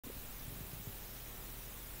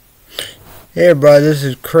Hey everybody, this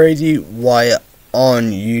is Crazy Wyatt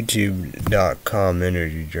on YouTube.com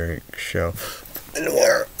energy drink show. It'll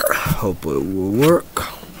work. Hope it will work.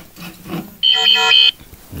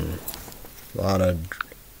 A lot of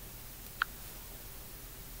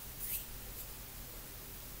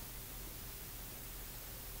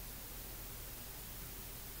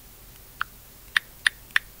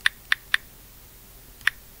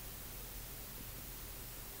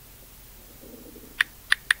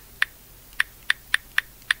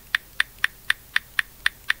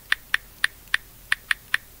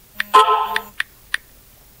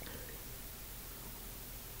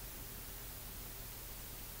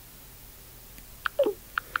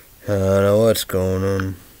I don't know what's going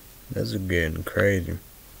on. This is getting crazy.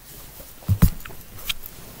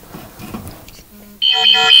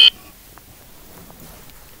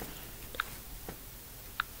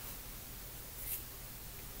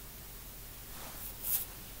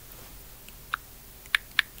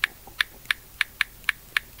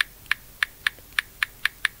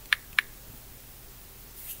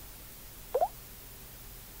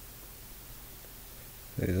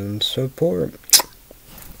 Season support.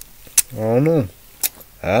 I don't know.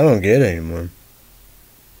 I don't get it anymore.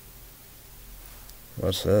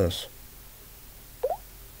 What's this?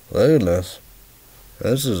 Look at this.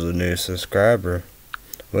 This is a new subscriber.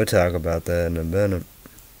 We'll talk about that in a minute.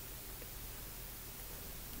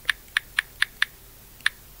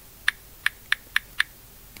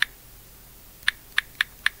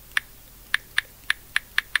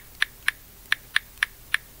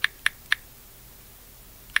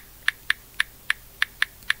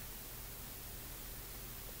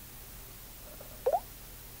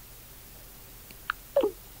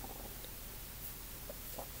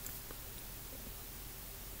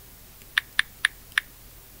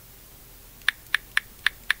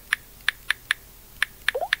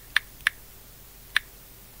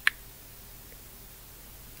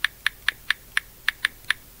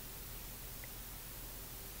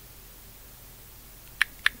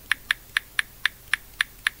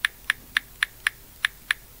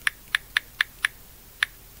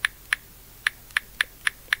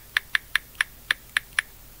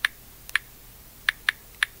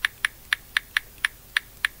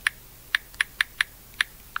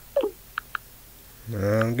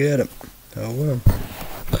 I don't get it. Oh well.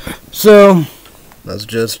 So, let's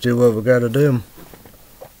just do what we gotta do.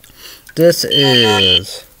 This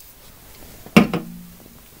is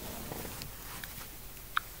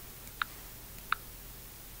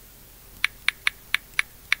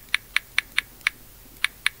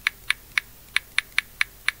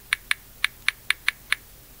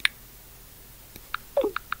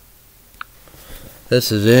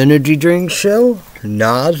Energy Drink Show.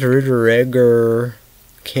 Nas Ritter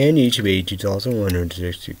can each be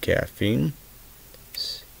 2,160 caffeine,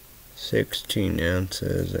 16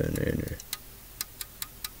 ounces, and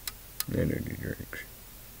energy drinks.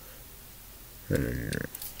 Energy drink.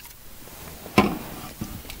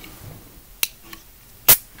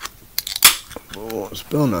 Oh,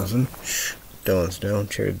 spill nothing. Don't still.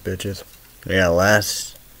 Cheers, bitches. Yeah,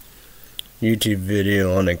 last YouTube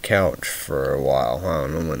video on the couch for a while. I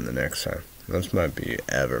don't know when the next time. This might be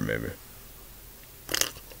ever, maybe.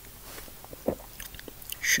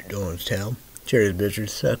 Shit, don't tell. Cheers, bitches.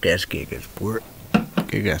 Suck ass gigas, sport.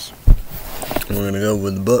 Gigas. We're gonna go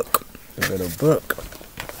with the book. A little book.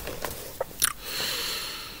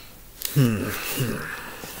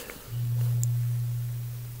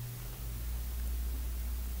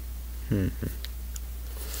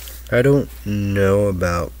 I don't know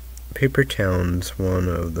about Paper Towns, one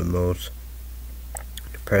of the most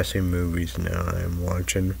depressing movies now I am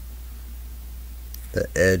watching. The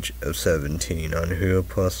Edge of 17 on Hulu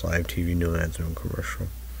Plus Live TV, no ads, no commercial.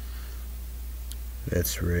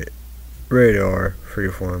 It's rated R,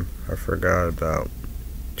 freeform. I forgot about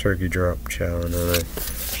Turkey Drop Chow, and I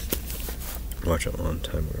watched it a long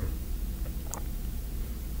time ago.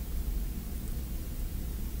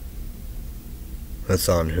 That's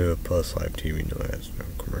on Hulu Plus Live TV, no ads, no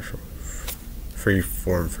commercial.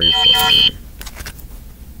 Freeform.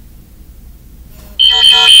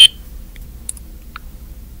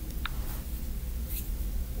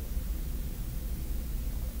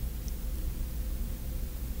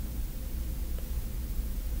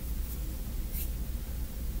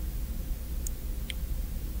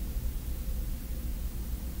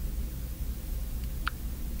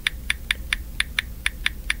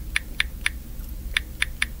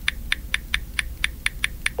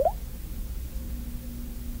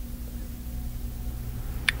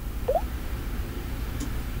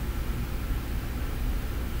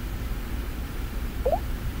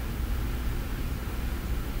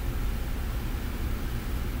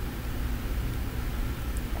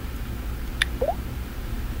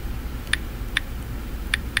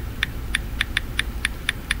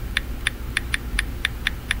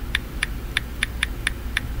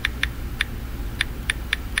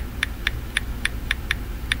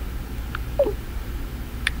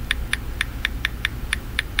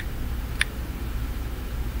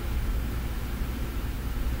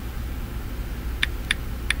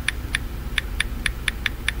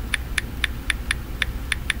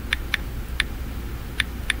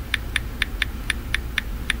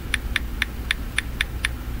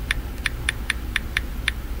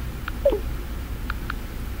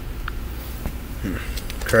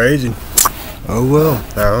 Crazy. Oh well,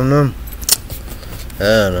 I don't know. I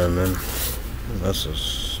don't know, man. That's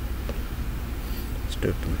just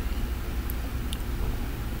stupid.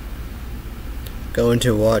 Going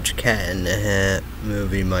to watch Cat in the Hat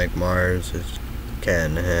movie. Mike Myers is Cat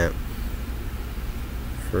in the Hat.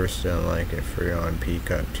 First time I get free on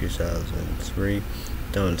Peacock 2003.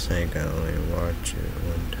 Don't think I only watch it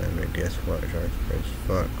one time. I guess what? Sharks Price.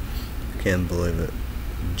 Fuck. Can't believe it.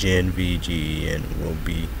 Gen VGEN will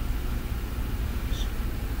be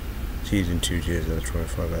season 2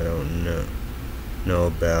 2025. I don't know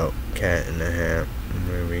about Cat in the Hat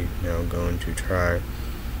movie. Now going to try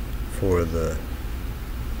for the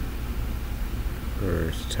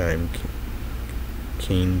first time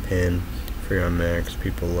Kingpin. Free on Max.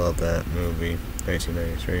 People love that movie.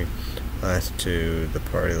 1993. Last two, The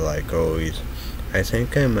Party Like Always. I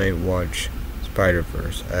think I might watch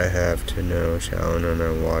Spider-Verse. I have to know. Shalon and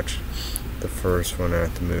I watched the first one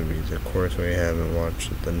at the movies. Of course, we haven't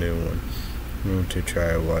watched the new one. I'm going to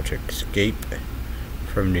try to watch Escape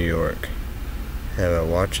from New York. Have I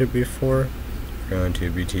watched it before? On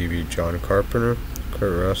Tubi TV, John Carpenter,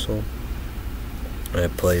 Kurt Russell. I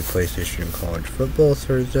played PlayStation College Football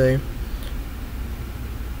Thursday.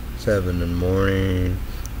 7 in the morning.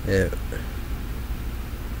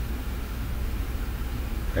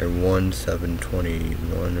 I won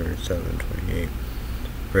 721 or 728.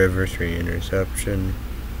 River 3 interception.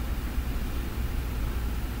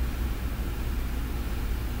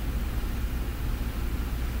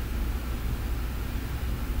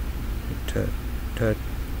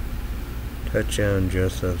 Touchdown.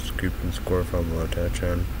 Joseph scoop and score fumble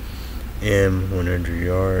touchdown. 100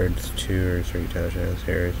 yards, 2 or 3 touchdowns.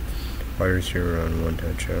 Harris wide receiver on 1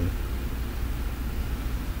 touchdown.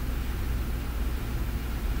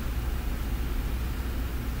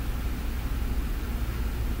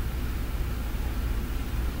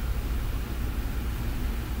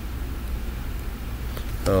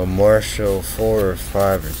 Marshall 4 or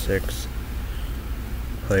 5 or 6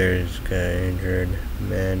 players got injured.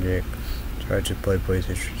 Magic tried to play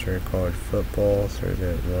PlayStation College Football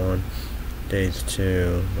Thursday at 1. Days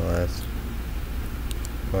 2,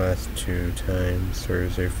 last 2 times,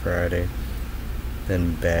 Thursday, Friday,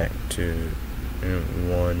 then back to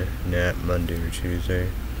 1 nap Monday or Tuesday.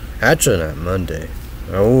 Actually, not Monday.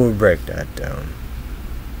 I will break that down.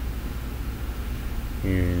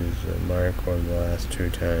 Use a mark on the last 2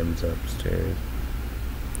 times upstairs.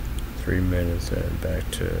 3 minutes and back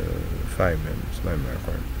to 5 minutes. My mark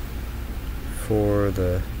one. For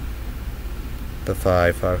the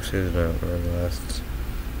 5 Foxes Network last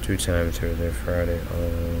 2 times Thursday, Friday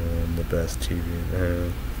on the best TV.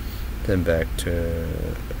 Then back to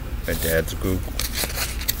my dad's Google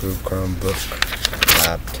Chromebook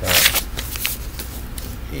laptop.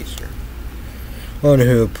 Easter. On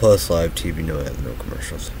Hulu Plus Live TV, no ads, no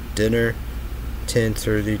commercials. Dinner,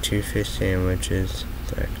 10:30, 2 fish sandwiches,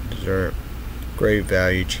 snack and dessert, great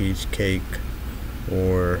value cheesecake,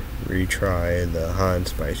 or retry the hot and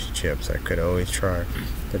spicy chips. I could always try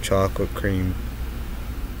the chocolate cream,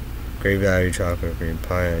 great value chocolate cream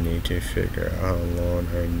pie. I need to figure out how long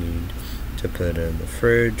I need to put in the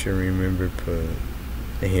fridge, and remember put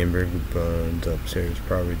the hamburger buns upstairs.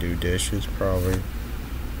 Probably do dishes, probably.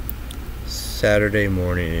 Saturday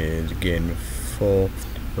morning is getting full.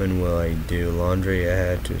 When will I do laundry? I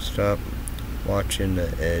had to stop watching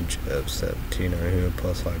The Edge of 17 on Hulu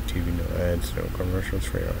Plus Live TV. No ads, no commercials,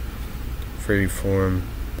 free form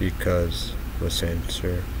because with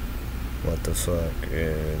censor. What the fuck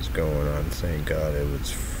is going on? Thank God it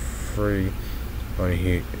was free on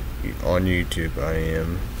YouTube. I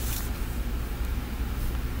am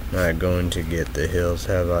not going to get The Hills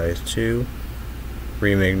Have Eyes 2.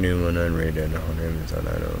 Remake new one unrated on Amazon.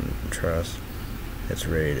 I don't trust. It's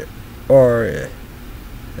rated R.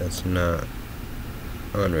 It's not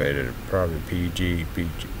unrated. Probably PG or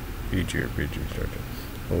PG.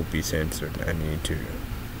 Will be censored. I need to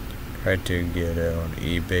try to get it on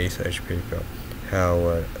eBay / PayPal.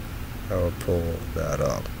 How I would pull that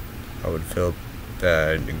up. I would feel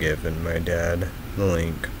bad giving my dad the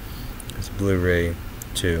link. It's Blu-ray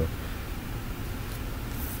 2.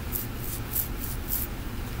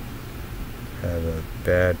 Have a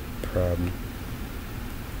bad problem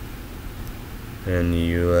in the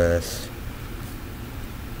U.S.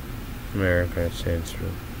 America stands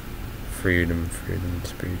for freedom of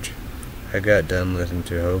speech. I got done listening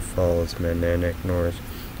to Hope Falls, Manic North.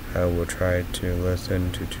 I will try to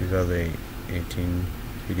listen to 2018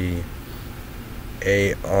 CD.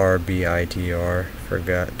 ARBITR.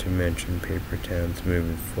 Forgot to mention Paper Towns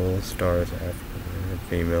movie full stars African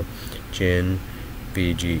female. Jen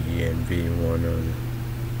BGE and V. One of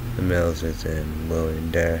the males is in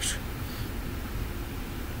Lillian Dash.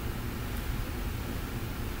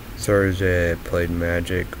 Thursday I played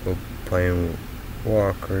Magic, playing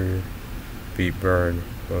Walker, beat Burn,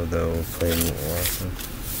 although playing Walker.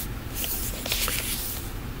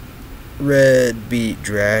 Red beat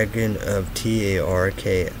Dragon of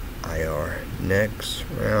Tarkir. Next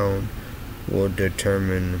round will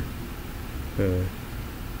determine who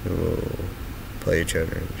will play each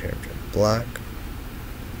other in the championship. Black,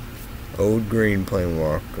 Old Green playing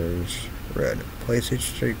Walkers. Red,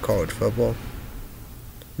 PlayStation 3 college football.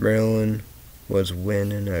 Maryland was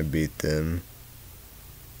winning, I beat them.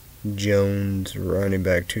 Jones, running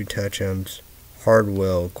back, 2 touchdowns.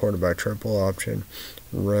 Hardwell, quarterback, triple option.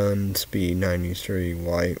 Run speed 93.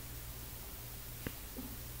 White,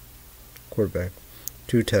 quarterback,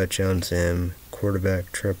 2 touchdowns. M,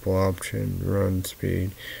 quarterback, triple option. Run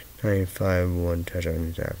speed 95. 1 touchdown.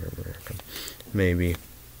 He's African American. Maybe.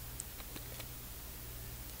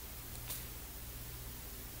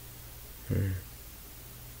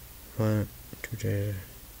 What? 2 days.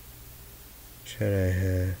 Should I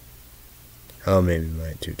have? Oh, maybe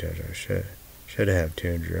my 2 touchdowns. Should have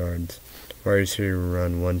 200 yards. Wide receiver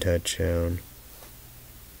run 1 touchdown.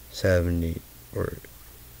 70 or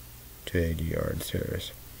 280 yards.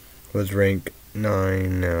 Harris was ranked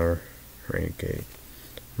 9, now ranked 8.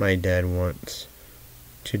 My dad wants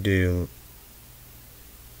to do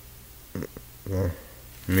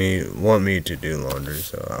want me to do laundry,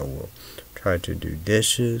 so I will try to do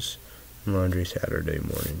dishes and laundry Saturday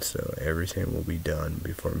morning, so everything will be done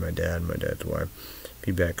before my dad's wife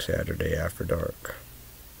be back Saturday after dark.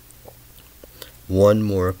 One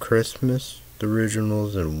More Christmas, the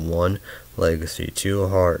originals, and 1 Legacy, 2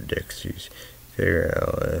 Heart Dixies. Figure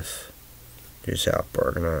out if do South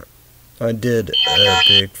Park or not. I did a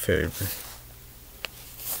big favor.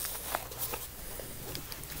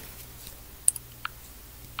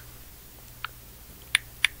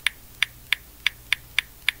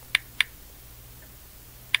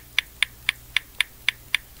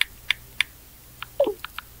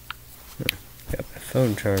 Got my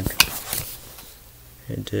phone charged.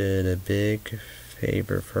 I did a big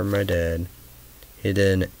favor for my dad. He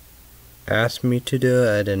didn't ask me to do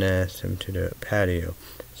it. I didn't ask him to do it. Patio.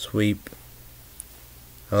 Sweep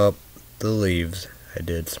up the leaves. I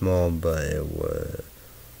did small, but it was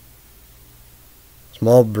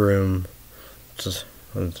small broom. So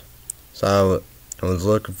I was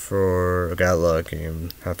looking for, I got lucky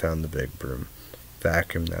and I found the big broom.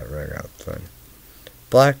 Vacuum that right outside.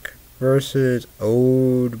 Black versus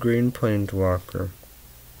Old Green Planeswalker.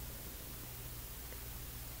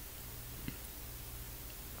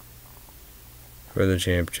 For the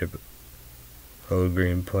championship, Old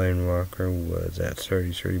Green Planeswalker was at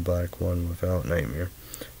 33, Black won without Nightmare.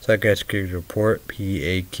 Psychiatric Report,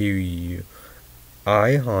 PAQUI,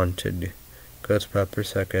 Haunted. Ghost Pepper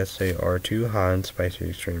suck SAR2, hot and spicy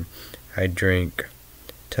extreme. I drank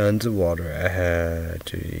tons of water. I had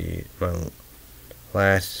to eat my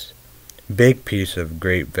last big piece of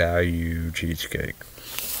Great Value cheesecake.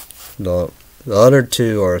 The other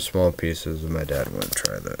 2 are small pieces, and my dad wouldn't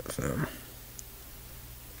try that, so.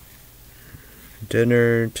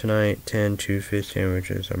 Dinner tonight, 2 fish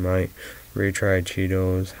sandwiches. I might retry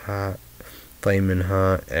Cheetos, hot, flaming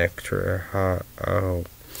hot, extra hot. Oh,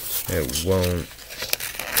 it won't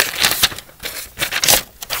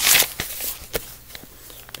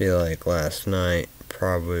be like last night.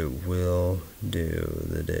 Probably will do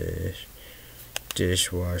the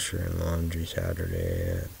dishwasher and laundry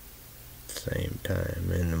Saturday at the same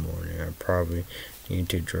time in the morning. I probably need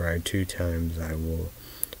to dry 2 times. I will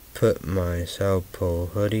put my South Pole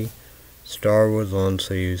hoodie, Star Wars long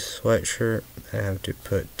sleeves sweatshirt. I have to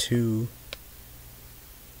put 2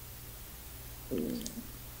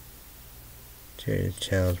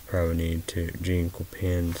 towels. Probably need 2 jinkle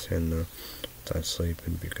pins and the start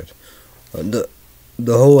sleeping because the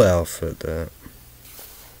whole outfit that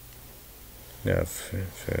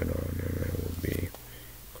fit on him, it will be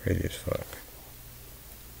crazy as fuck.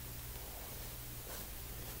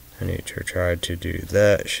 I need to try to do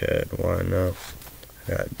that shit. Why not?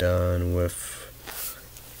 I got done with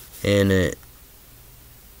it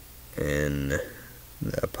in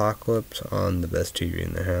the Apocalypse on the best TV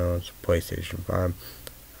in the house, PlayStation 5.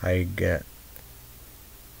 I got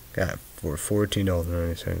for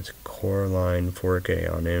 $14.90 Coraline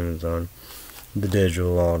 4K on Amazon. The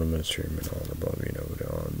digital ultimate streaming all the above,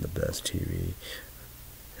 on the best TV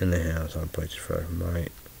in the house on PlayStation 5.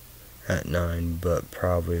 Might at 9, but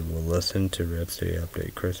probably will listen to Red State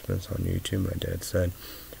Update Christmas on YouTube. My dad said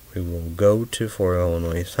we will go to Fort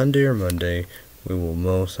Illinois Sunday or Monday We will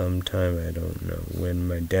mow sometime. I don't know when.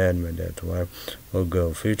 My dad's wife, will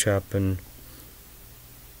go food shopping.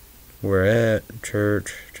 We're at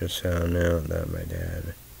church. Just found out that my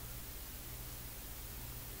dad,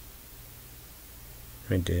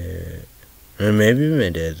 and maybe my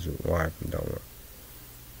dad's wife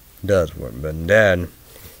does work, but Dad,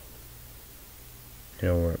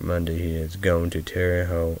 don't work Monday. He is going to Terre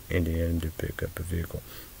Haute, Indiana to pick up a vehicle.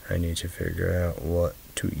 I need to figure out what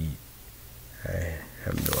to eat. I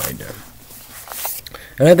have no idea.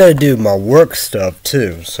 And I gotta do my work stuff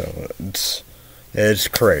too, so it's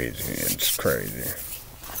crazy. It's crazy.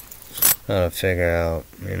 I gotta figure out,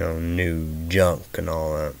 new junk and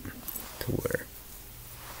all that to wear.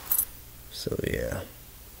 So yeah.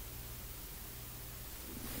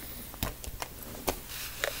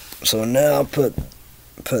 So now I'll put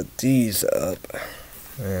these up,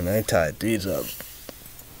 and I tied these up.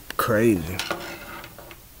 Crazy.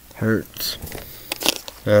 Hurts.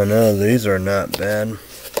 Oh no, these are not bad.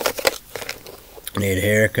 Need a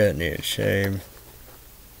haircut, need a shave.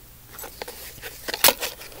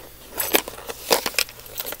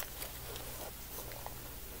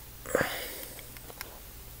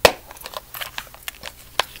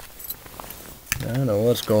 I don't know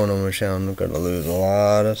what's going on with Sean. I'm gonna lose a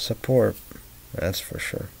lot of support. That's for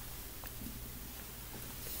sure.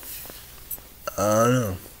 I don't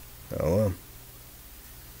know. Oh well.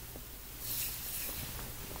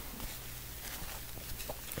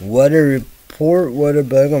 Weather report. Weather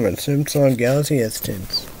bug on my Samsung Galaxy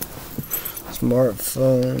S10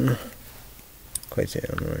 smartphone. Quite say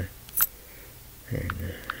on there.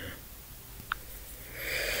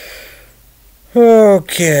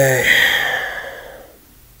 Okay.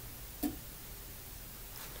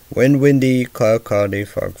 Wind windy, cloud cloudy,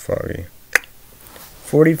 fog foggy.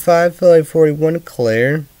 45, feel like 41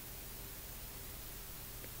 clear.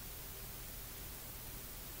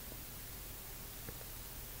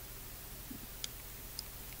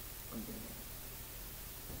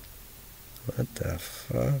 What the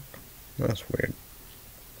fuck? That's weird.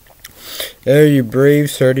 Air you breathe,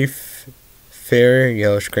 30 fair,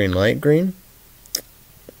 yellow screen, light green.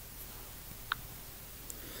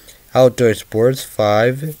 Outdoor sports,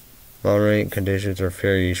 5. Moderate conditions are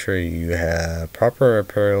fair. You sure you have proper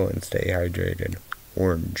apparel and stay hydrated.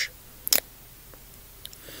 Orange.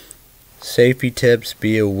 Safety tips.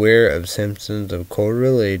 Be aware of symptoms of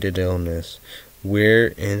cold-related illness.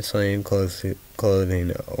 Wear insulating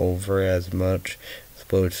clothing over as much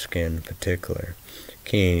exposed skin in particular.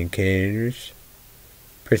 Key indicators.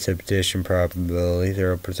 Precipitation probability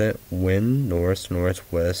 0%. Wind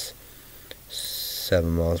north-northwest 7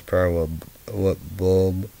 miles per hour. What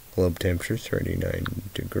globe temperature 39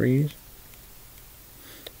 degrees.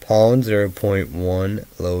 Pollen 0.1,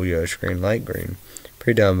 low yellow screen, light green.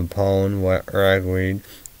 Predominant pollen, ragweed.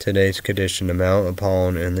 Today's condition amount of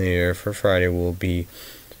pollen in the air for Friday will be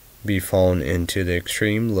fallen into the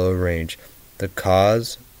extreme low range. The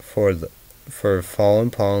cause for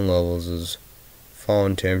fallen pollen levels is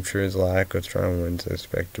fallen temperatures, lack of strong winds,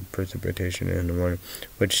 expected precipitation in the morning,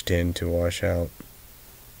 which tend to wash out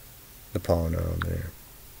the pollen out of there.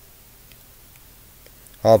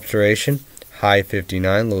 Observation, high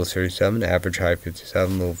 59, low 37, average high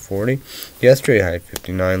 57, low 40. Yesterday high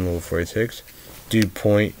 59, low 46. Dew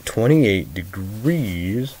point 28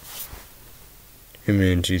 degrees.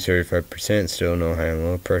 Humidity 35%, still no high and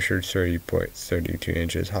low. Pressure 30.32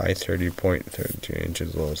 inches, high 30.32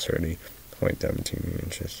 inches, low 30.17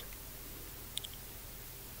 inches.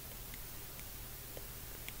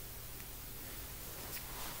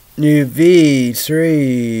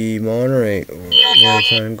 UV3, moderate, wear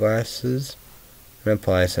sunglasses, and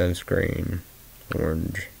apply sunscreen,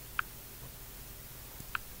 orange.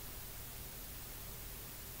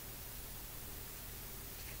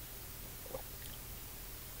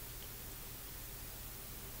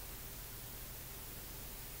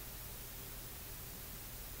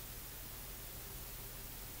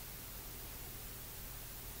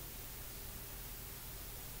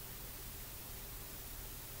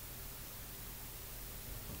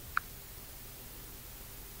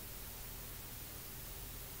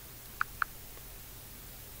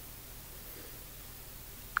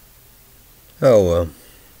 Oh well.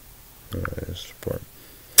 Support.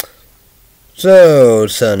 So,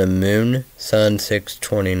 sun and moon. Sun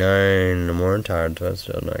 6:29 in the morning. Tired, so I'm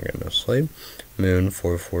still not getting no sleep. Moon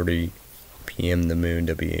 4:40 p.m. The moon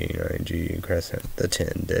W89G crescent. The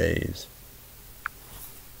 10 days.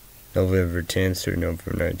 November 10th through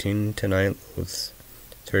November 19th. Tonight, lows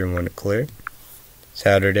 31 clear.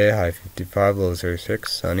 Saturday, high 55, low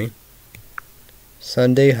 36, sunny.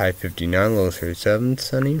 Sunday, high 59, low 37,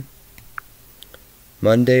 sunny.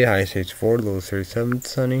 Monday, high 64, low 37,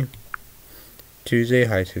 sunny. Tuesday,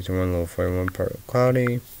 high 61, low 41, partly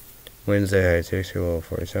cloudy. Wednesday, high 60, low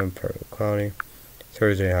 47, partly cloudy.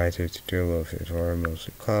 Thursday, high 62, low 54,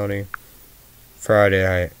 mostly cloudy.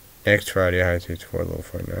 Next Friday, high 64, low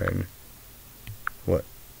 49.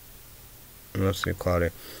 Mostly cloudy.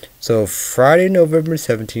 So Friday, November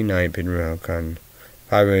 17th, night, been around con.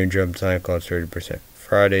 5 rain jump time clouds 30%.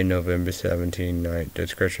 Friday, November 17th, night,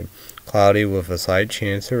 discretion. Cloudy with a slight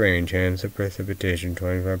chance of rain, chance of precipitation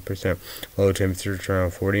 25%. Low temperature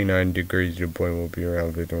around 49 degrees. Dew point will be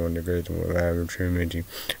around 51 degrees and with average humidity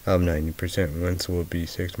of 90%. Winds will be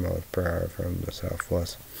 6 miles per hour from the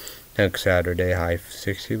southwest. Next Saturday, high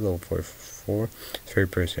 60, low 44,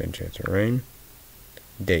 3% chance of rain.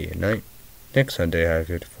 Day and night. Next Sunday, high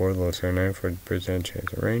 54, low 79, 40%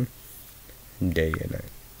 chance of rain. Day and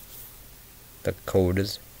night. The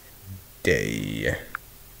coldest day.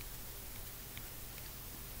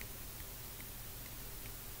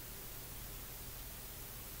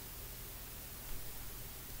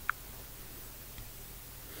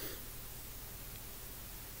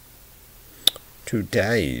 Two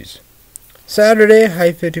days. Saturday,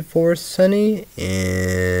 high 54, sunny,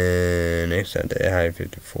 and next Sunday, high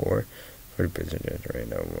 54, 40% chance of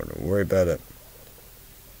rain. I don't want to worry about it.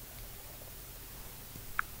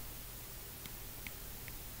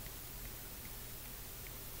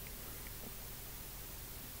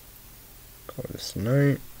 Coldest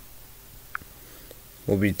night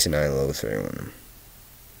will be tonight, low 31.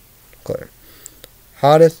 Clear.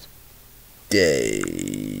 Hottest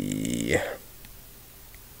day.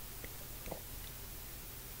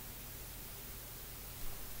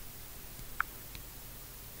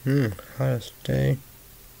 Hottest day.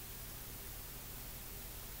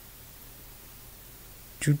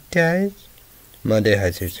 2 days. Monday,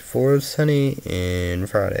 high 64, sunny, and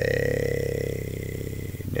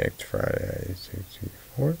Friday, next Friday, high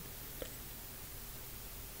 64.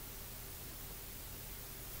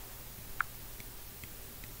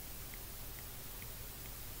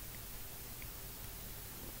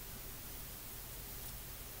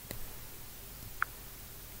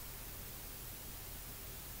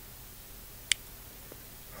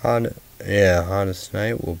 Hottest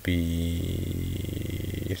night will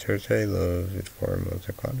be Thursday, low 54,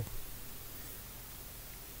 mostly cloudy.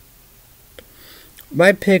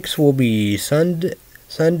 My picks will be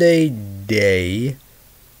Sunday day,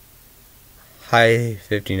 high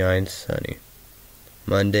 59, sunny.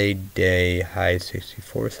 Monday day, high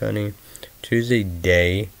 64, sunny. Tuesday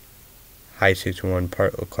day, high 61,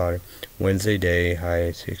 partly cloudy. Wednesday day,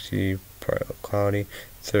 high 60, partly cloudy.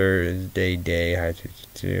 Thursday day, high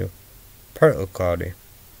 62, partly cloudy.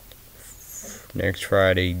 Next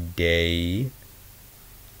Friday day,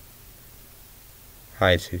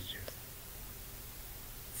 high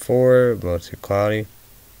 64, mostly cloudy.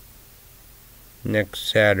 Next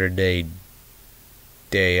Saturday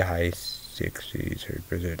day, high 60s,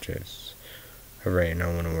 30% chance of rain. I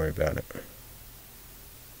don't want to worry about it.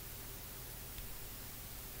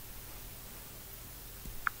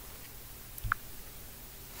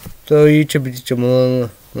 So YouTube,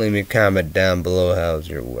 leave me a comment down below how's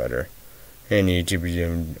your weather. And YouTube,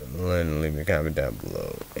 leave me a comment down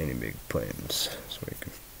below any big plans so we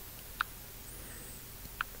can.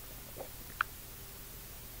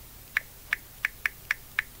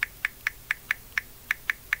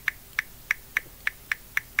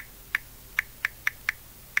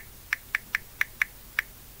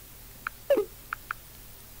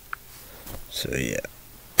 So yeah.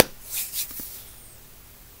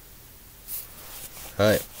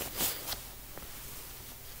 Alright.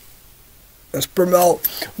 Let's promote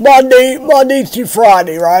Monday through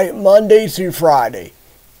Friday, right? Monday through Friday.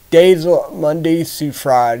 Days Monday through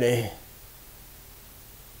Friday.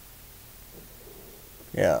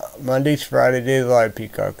 Yeah, Monday through Friday, days live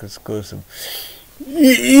Peacock exclusive.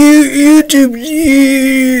 YouTube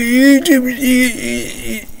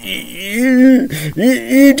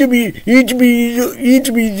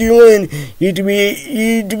doing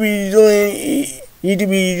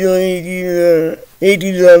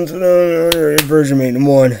 80,000 version made in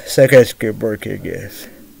one. Second skateboard kid, guys.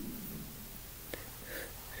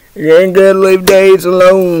 You ain't gonna leave days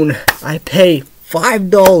alone. I pay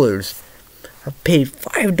 $5. I paid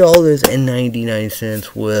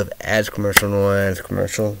 $5.99 with ads commercial, no ads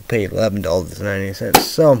commercial. Paid $11.90.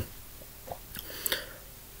 So,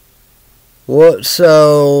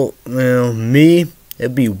 me,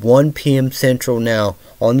 it'd be 1 p.m. Central now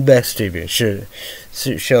on the best TV. Should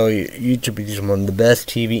show you YouTube is one of the best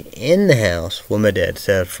TV in the house with my dad's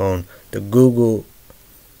cell phone. The Google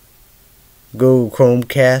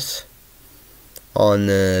Chromecast. on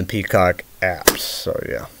the Peacock apps. So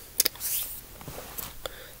yeah.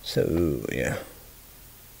 So yeah.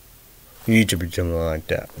 YouTube channel like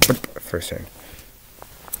that. First thing.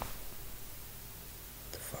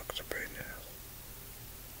 The fuck's a brain now?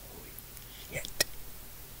 Shit.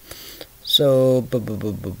 So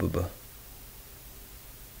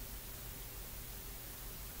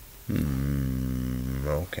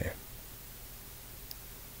okay.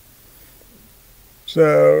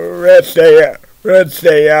 So let's stay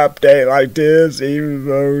update like this, even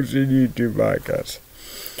those in YouTube podcasts.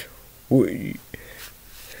 We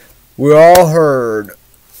all heard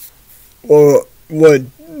what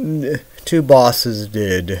two bosses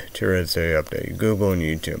did to Red State Update, Google and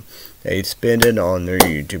YouTube. They spent it on their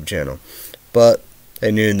YouTube channel, but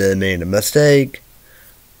they knew they made a mistake,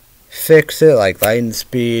 fix it like lightning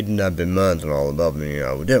speed, and I've been months and all above me,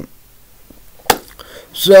 I would do.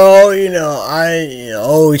 So, I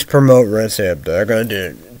always promote Red State Update. They're going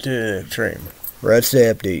to do it to the extreme. Red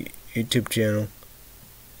State Update YouTube channel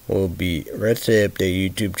will be Red State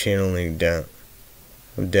Update YouTube channel link down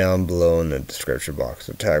below in the description box.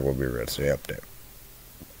 The tag will be Red State Update.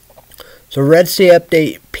 So Red State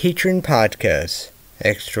Update Patreon podcast.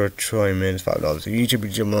 Extra 20 minutes, $5.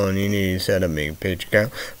 YouTube channel, and you need to set up a page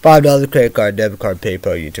account. $5 credit card, debit card,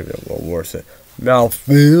 PayPal, YouTube. It's well worth it.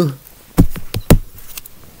 Mouthful.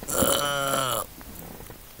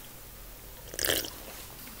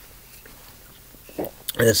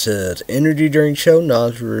 This is Energy Drink Show,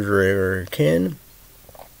 Nas Refrigerator Ken.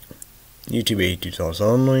 YouTube 82 sauce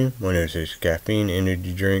only, 106 caffeine,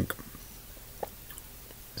 energy drink,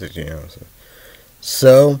 16 ounces.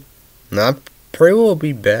 So, I pray we'll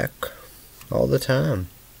be back all the time.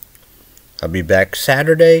 I'll be back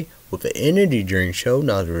Saturday with the Energy Drink Show,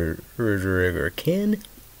 Nas Refrigerator Ken,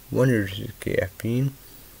 106 caffeine.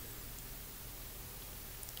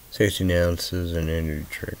 16 ounces and energy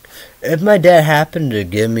drink. If my dad happened to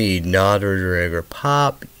give me not a regular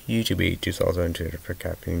pop, YouTube 82 sauce on Twitter for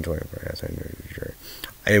caffeine, 24 ounce energy drink,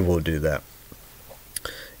 I will do that.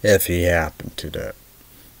 If he happened to do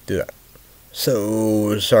that.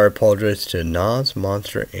 So, sorry, apologize to Nas,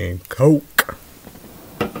 Monster, and Coke.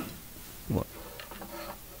 What?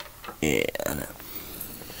 Yeah, I know.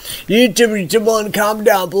 YouTube, comment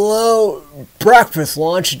down below. Breakfast,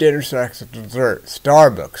 lunch, dinner, sex, and dessert.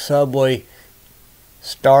 Starbucks, Subway,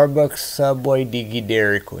 Diggy,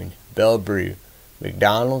 Dairy Queen, Bell Brew,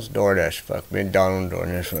 McDonald's, DoorDash. Fuck McDonald's,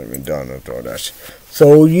 DoorDash.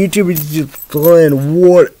 So YouTube is just playing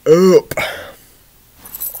what up.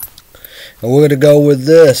 And we're gonna go with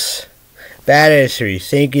this. Badassery.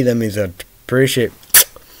 Thank you. That means I appreciate.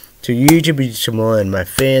 To YouTube channel and my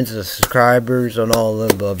fans and subscribers and all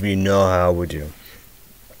the above, you know how we do.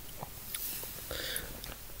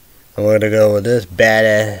 I'm gonna go with this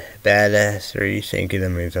badassery. Thank you,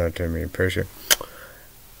 that means out to me. Pressure.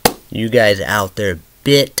 You guys out there,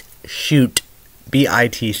 BitChute,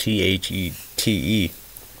 BITCHETE.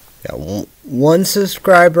 Got one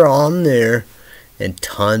subscriber on there and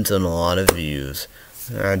tons and a lot of views.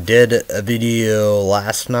 I did a video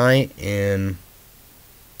last night and.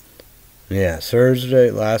 Yeah, Thursday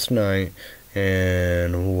last night,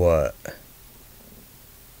 and what?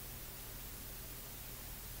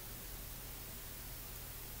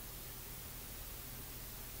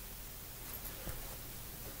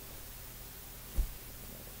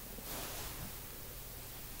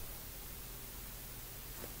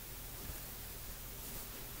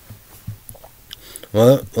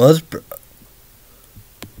 Well,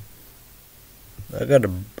 I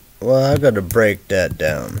gotta break that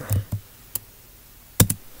down.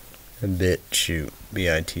 BitChute,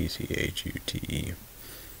 BITCHUTE.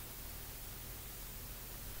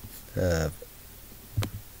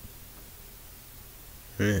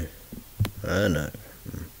 I know.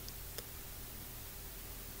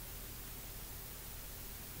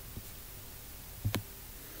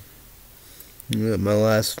 My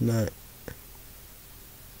last night.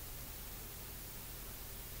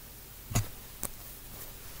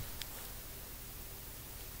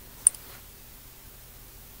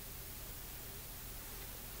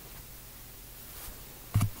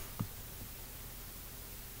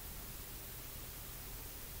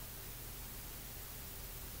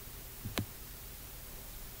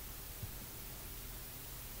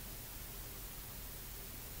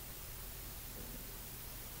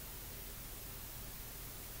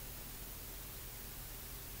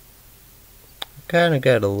 Kinda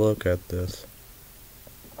gotta look at this,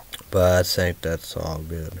 but I think that's all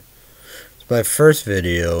good. It's my first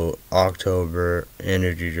video, October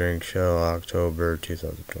Energy Drink Show, October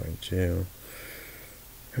 2022.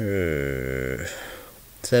 It's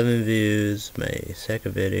 7 views. My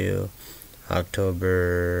second video,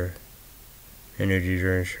 October Energy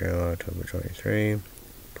Drink Show, October 23,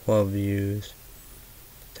 12 views.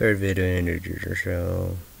 Third video, Energy Drink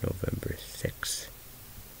Show, November 6,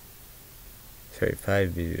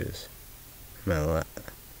 35 views. My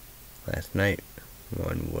last night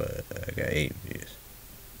one was, I got 8 views.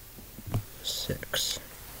 6.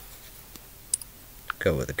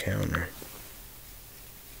 Go with the counter.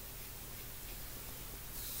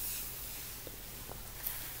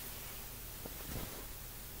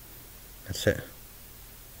 That's it.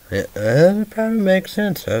 Yeah, that probably makes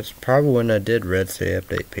sense. That's probably when I did Red State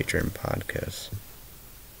Update Patreon podcast.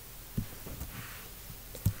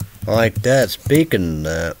 Like that. Speaking of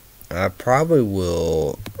that, I probably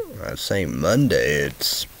will. I'd say Monday. It's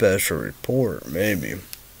special report, maybe.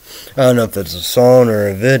 I don't know if it's a song or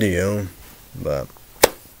a video, but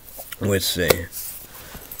we'll see.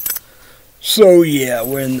 So yeah,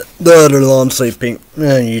 when the other lawn sleeping,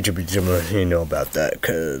 YouTube, you know about that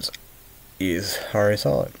because he's already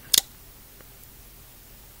saw it.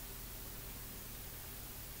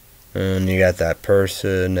 And you got that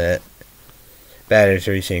person that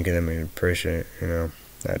battery thinking I'm a person, you know.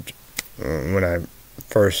 That when I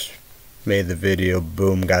first made the video,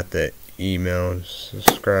 boom, got the email,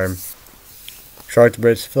 subscribe. Shark the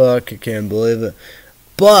Brits, fuck, I can't believe it.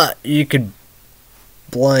 But you could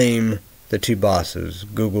blame the two bosses,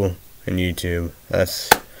 Google and YouTube.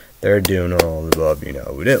 They're doing all the above, you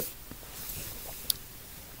know we do.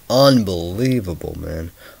 Unbelievable,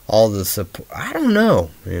 man. All the support. I don't know,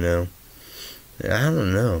 you know. I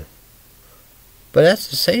don't know. But that's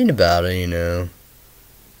the saying about it, you know.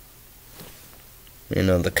 You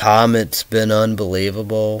know, the comments been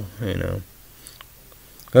unbelievable, you know.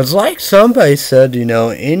 It's like somebody said, you know,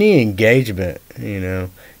 any engagement, you know,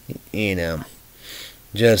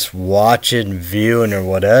 just watching, viewing, or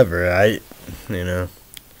whatever, you know.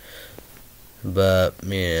 But,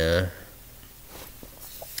 yeah.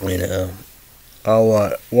 You know,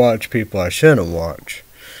 I'll watch people I shouldn't watch.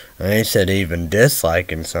 And they said even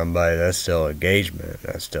disliking somebody, that's still engagement.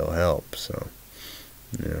 That still helps. So,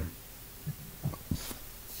 yeah.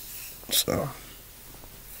 So,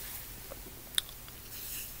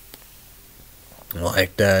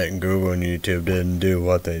 like that, and Google and YouTube didn't do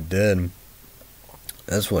what they did.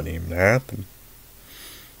 This wouldn't even happen.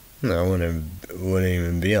 No, I wouldn't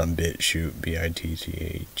even be on BitChute,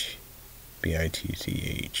 BITCH.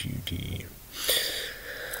 BITCHUT.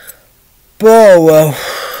 But, well,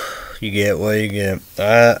 you get what you get.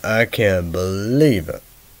 I can't believe it.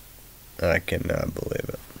 I cannot believe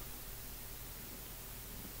it.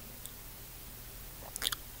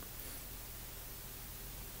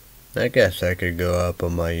 I guess I could go up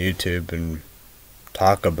on my YouTube and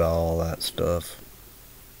talk about all that stuff.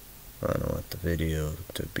 I don't want the video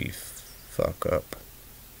to be fuck up.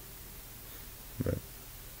 But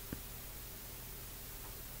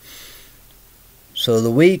so the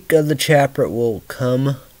week of the chapter will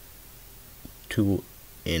come to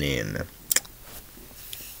an end.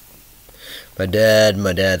 My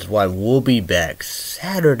dad's wife will be back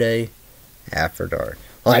Saturday after dark.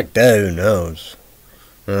 Like that, who knows?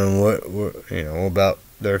 What you know about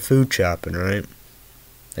their food shopping, right?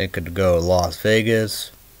 They could go to Las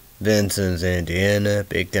Vegas, Vincent's, Indiana,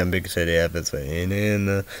 Big Town, Big City, Evans,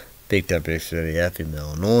 Indiana, Big Town, Big City, Effingham,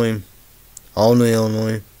 Illinois, Albany,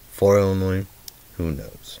 Illinois, Fort Illinois. Who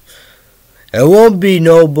knows? It won't be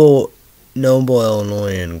Noble,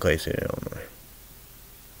 Illinois, and Clay City, Illinois.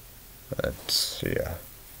 That's, yeah.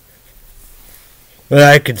 But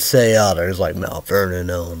I could say others like Mount Vernon,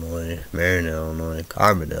 Illinois, Marion, Illinois,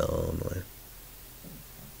 Carbondale, Illinois,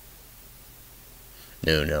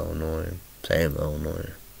 Newton, Illinois, Salem,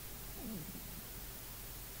 Illinois.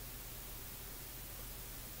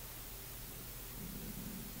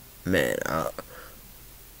 Man,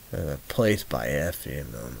 a place by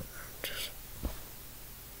Effingham, Illinois.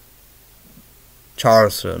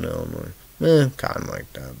 Charleston, Illinois. Kind of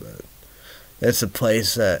like that, but it's a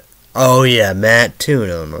place that. Oh yeah, Mattoon,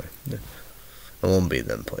 Illinois. It won't be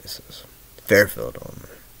them places. Fairfield,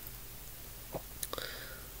 Illinois.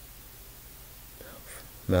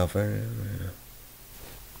 Mount Vernon.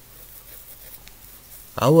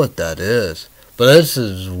 I know what that is, but this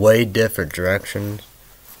is way different directions.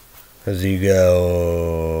 Cause you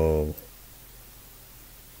go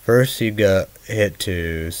first, you got hit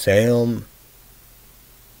to Salem,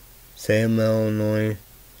 Illinois,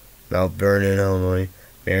 Mount Vernon, Illinois,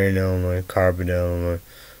 Marion, Illinois, Carbondale, Illinois.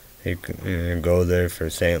 You can go there for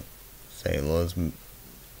St. Louis,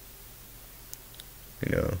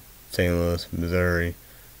 St. Louis, Missouri.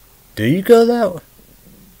 Do you go that way?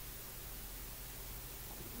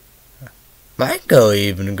 Might go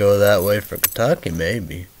even go that way for Kentucky,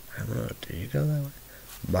 maybe. I don't know. Do you go that way?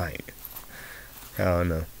 Might. I don't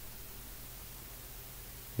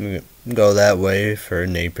know. Go that way for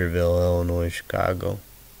Naperville, Illinois, Chicago.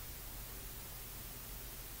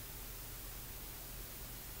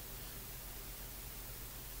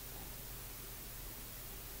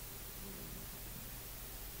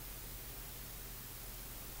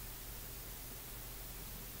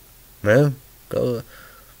 Well,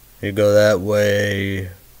 you go that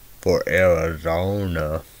way for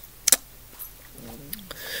Arizona.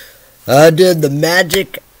 I did the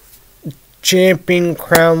Magic Champion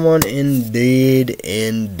Crown one, indeed.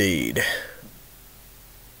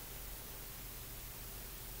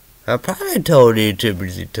 I probably told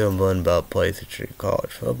YouTubers you tumbling about Placer Street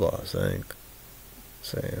College football, I think.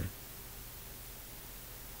 Saying.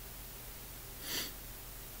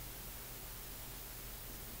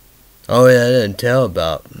 Oh yeah, I didn't tell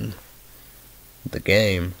about the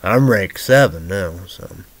game. I'm ranked 7 now,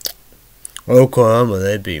 so Oklahoma,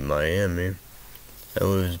 they beat Miami. It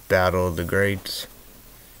was Battle of the Greats.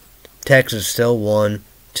 Texas still won.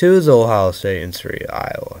 2 is Ohio State and 3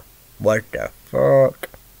 Iowa. What the fuck?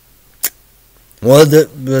 Well,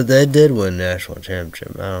 but they did win national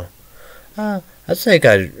championship. I think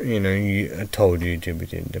I told you to be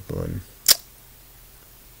win.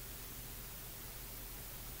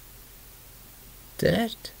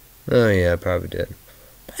 Did? Oh yeah, I probably did.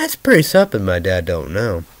 That's pretty something my dad don't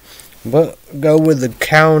know. But go with the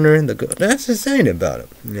counter. That's the thing about it,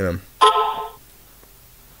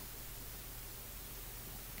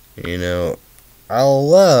 I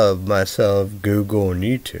love myself Google and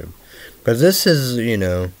YouTube. Because this is,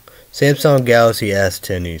 Samsung Galaxy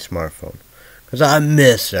S10e smartphone. Because I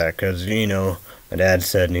miss that. Because, my dad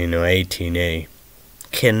said, 18A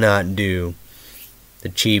cannot do the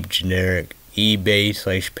cheap generic eBay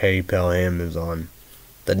 / PayPal, Amazon,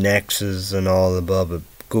 the Nexus and all above, the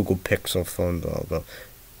Google Pixel phones, all above,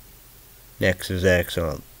 Nexus X,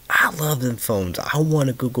 all. I love them phones. I want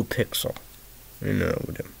a Google Pixel,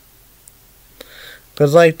 with them.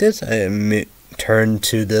 Because like this, I turn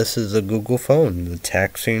to this as a Google phone, the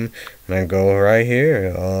texting, and I go right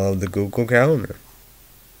here, the Google Calendar.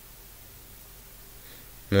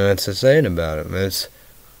 And that's the saying about it. It's,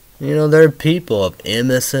 there are people of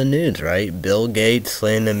MSN News, right? Bill Gates,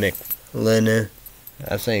 Linda,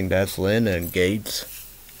 I think that's Linda and Gates.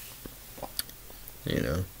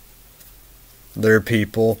 There are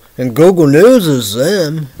people, and Google News is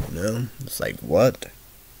them. It's like what?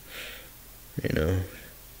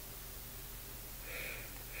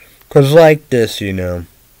 Cause like this, could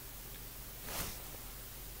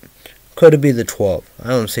it be the 12th? I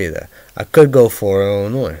don't see that. I could go for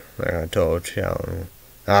Illinois, like I told you.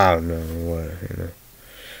 I don't know what,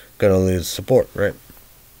 gonna lose support, right?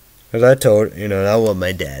 Because I told, that's what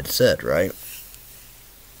my dad said, right?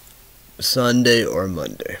 Sunday or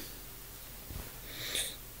Monday.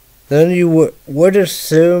 Then you would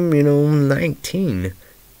assume, 19.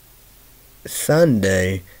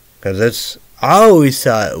 Sunday, because I always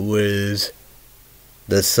thought it was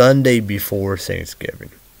the Sunday before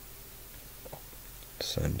Thanksgiving.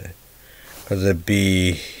 Sunday. Because it'd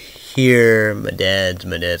be here, my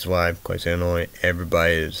dad's wife, of course, Illinois,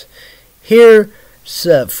 everybody is here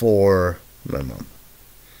except for my mom.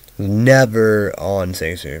 Never on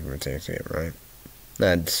Thanksgiving, right?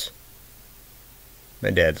 That's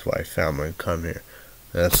my dad's wife, family come here.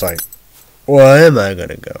 And it's like, where am I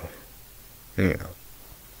gonna go? I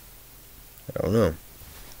don't know.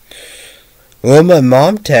 Well, my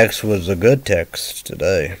mom text was a good text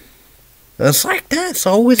today. And it's like that. It's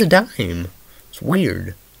always a dime. It's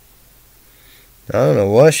weird. I don't know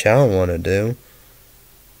what I don't want to do.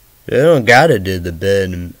 They don't gotta do the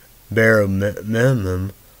bare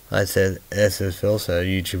minimum. I said, as Phil said,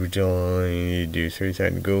 YouTube channel, you do 3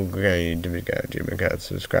 seconds Google account, YouTube account,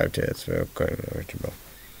 subscribe to it.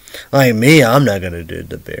 Like me, I'm not gonna do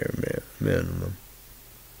the bare minimum.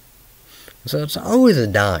 So it's always a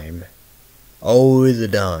dime. Always a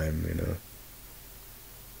dime,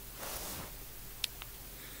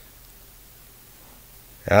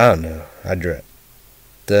 I don't know. I dread.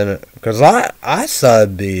 Then, because I saw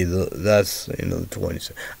it be, that's, the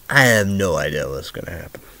 20th. I have no idea what's gonna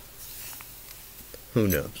happen. Who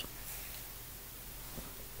knows?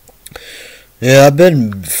 Yeah, I've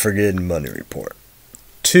been forgetting money report.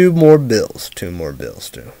 2 more bills. 2 more bills,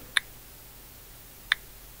 too.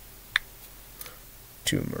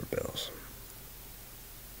 2 more bills.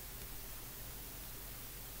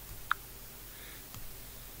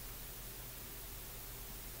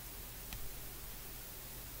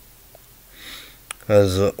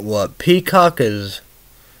 Because what Peacock is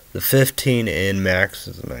the 15 and max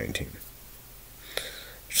is 19.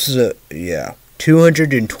 So yeah,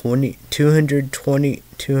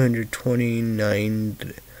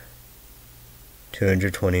 229.91.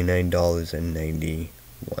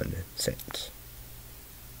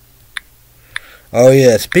 Oh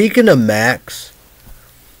yeah, speaking of Max,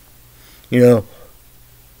 you know,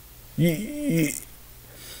 YouTube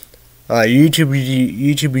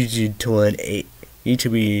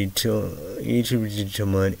to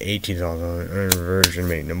 18,000 version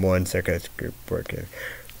maintenance 1 second script working.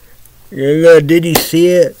 Did you see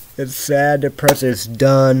it? It's sad, depressing. It's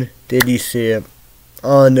done. Did you see it?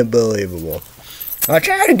 Unbelievable. I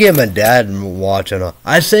tried to get my dad watching it.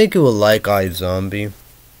 I think he would like iZombie.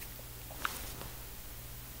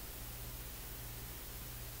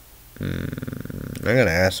 I'm gonna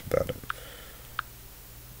ask about it.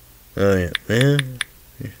 Oh yeah, man.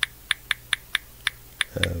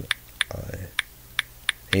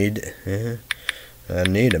 I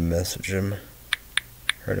need to message him.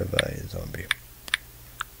 Heard of iZombie.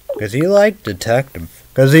 Cause he liked Detective.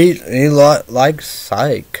 Cause he likes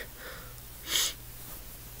Psych.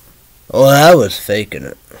 Well, I was faking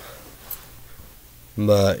it.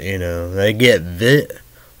 But you know, they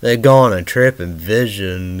go on a trip in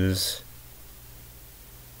Visions.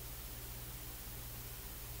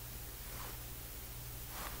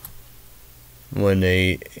 When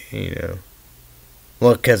they, you know,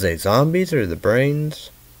 what? Cause they zombies or the brains,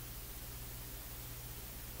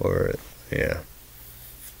 or yeah.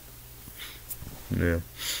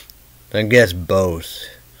 I guess both.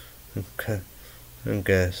 Okay, I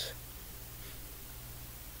guess.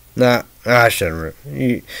 Nah, I shouldn't.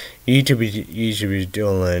 You should be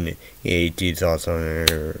doing 18 thoughts on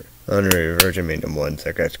a version made in 1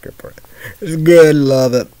 second script. It's good,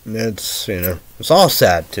 love it. It's, you know, it's all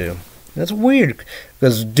sad too. It's weird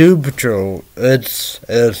because Doom Patrol. It's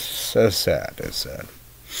sad. It's sad.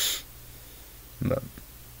 But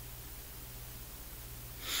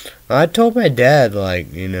I told my dad,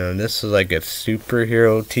 like, you know, this is like a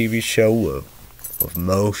superhero TV show with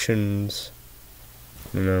motions.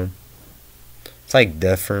 You know, it's like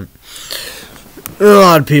different. A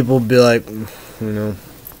lot of people be like, you know,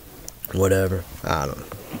 whatever. I don't know.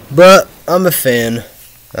 But I'm a fan.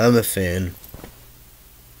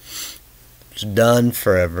 It's done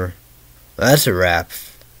forever. That's a wrap,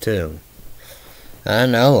 too. I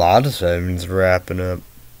know a lot of segments wrapping up.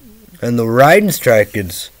 And the writing strike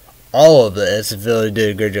is all of it. It's really did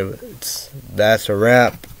a good job. That's a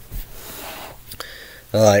wrap.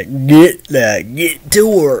 Like, get to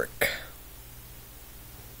work.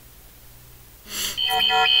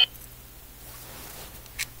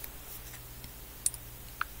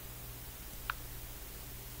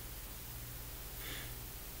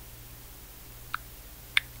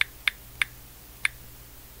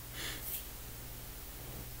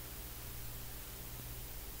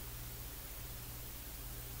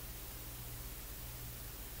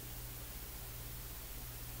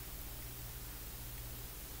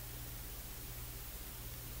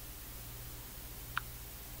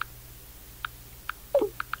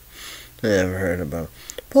 Never heard about it.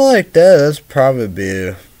 But like that's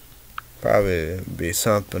probably be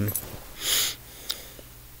something.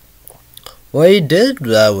 Well, he did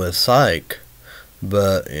that with Psych,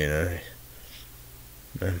 but you know,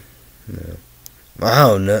 I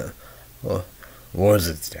don't know. What was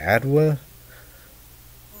his dad with?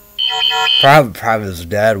 Probably his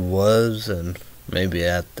dad was, and maybe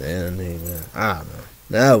at the end, I don't know.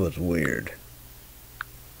 That was weird.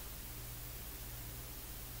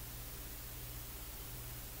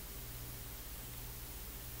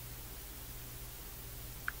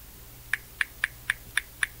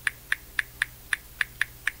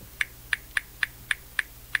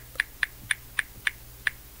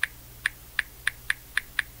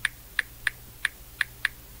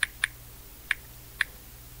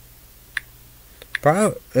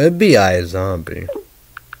 Probably it'd be iZombie.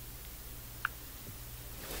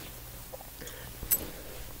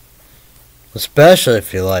 Especially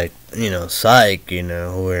if you like, you know, Psych, you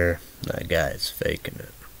know, where that guy's faking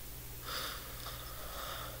it.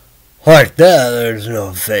 Like that, there's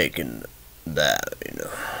no faking that, you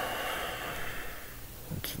know.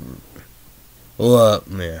 Well,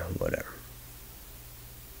 yeah, whatever.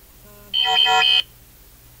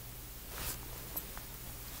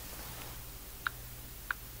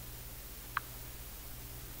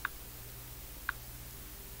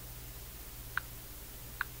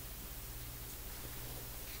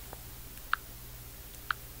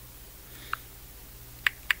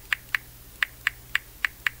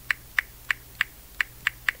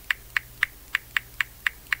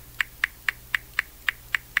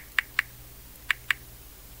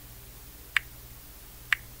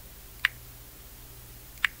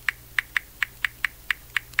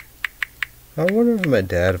 I wonder if my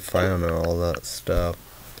dad found all that stuff.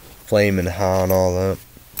 Flaming Hot and all that.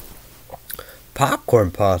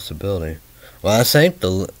 Popcorn possibility. Well, I think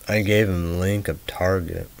I gave him the link of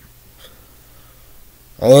Target.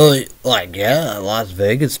 Well, like, yeah, Las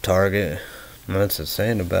Vegas Target. That's the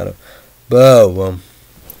saying about it. But,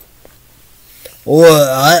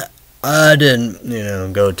 well, I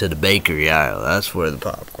didn't, go to the bakery aisle. That's where the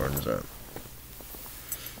popcorn's at.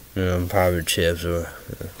 Probably chips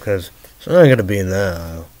because it's not gonna be in that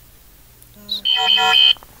aisle.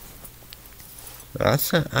 I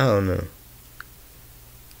don't know.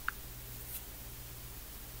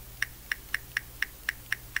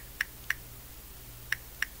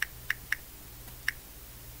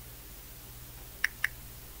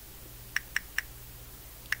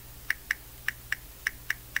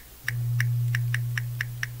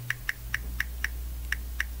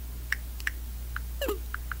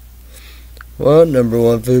 Well, number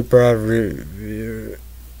one food product review.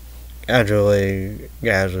 Casually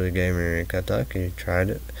Gamer in Kentucky. Tried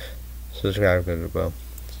it. Subscribe to the bell.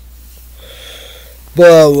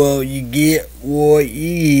 But, well, you get what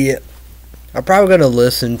you get. I'm probably going to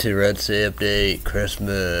listen to Red Sea Update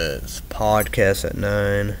Christmas podcast at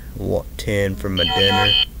 9. 10 for my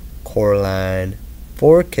dinner. Coraline.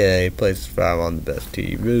 4K. Places 5 on the best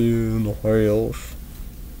TV in the house.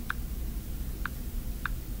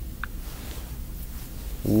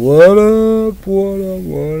 What up, what up,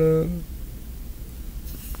 what up?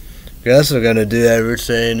 Guess I'm gonna do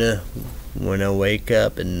everything when I wake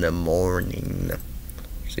up in the morning.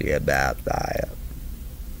 See about that.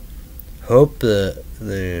 Hope the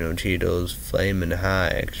Cheetos Flamin' High,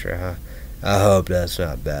 extra high. I hope that's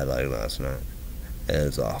not bad like last night. It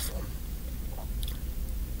was awful.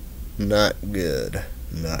 Not good.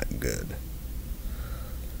 Not good.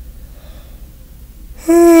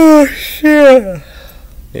 Oh, shit.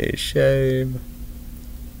 Need a shave.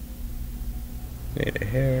 Need a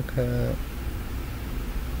haircut.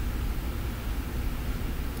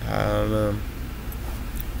 I don't know.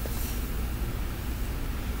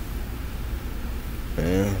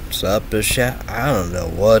 Yeah, it's up to shot. I don't know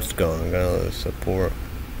what's going on with support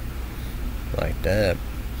like that.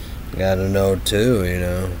 Gotta know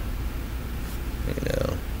too,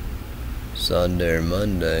 Sunday or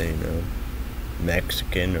Monday,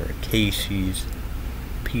 Mexican or Casey's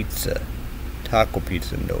pizza, taco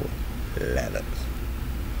pizza, no lettuce.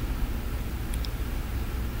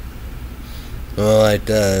 Well, like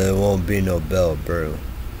that, it won't be no Bell Brew.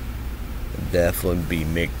 It'll definitely be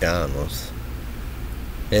McDonald's.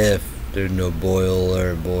 If there's no boil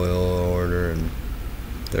order and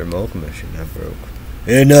their mocha machine that broke.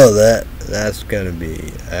 That's gonna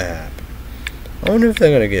be a happen. I wonder if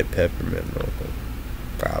they're gonna get peppermint mocha.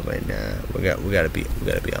 Probably not. We gotta be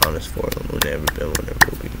honest for them. We'll never be.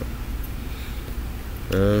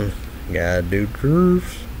 Gotta do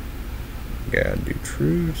truth. Gotta do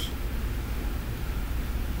truth.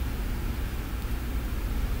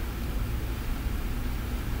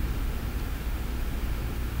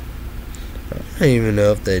 I don't even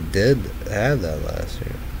know if they did have that last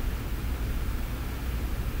year.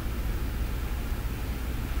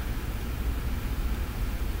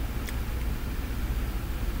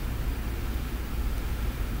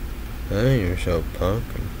 I think you're so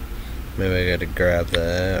punkin'. Maybe I gotta grab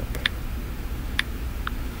the app.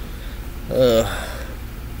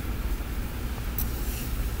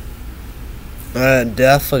 I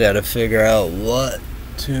definitely gotta figure out what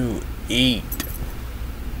to eat.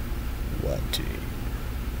 What to eat.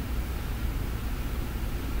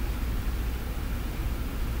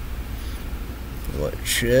 What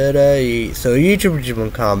should I eat? So YouTubers, you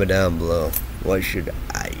can comment down below. What should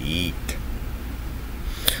I eat?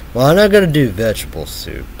 Well, I'm not gonna do vegetable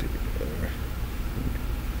soup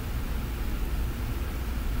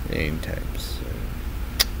anytime soon.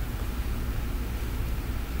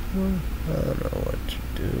 Well, I don't know what to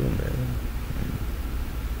do, man.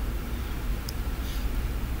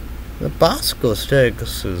 The Bosco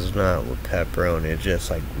sticks is not with pepperoni, it's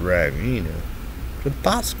just like regular, The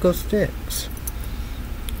Bosco sticks.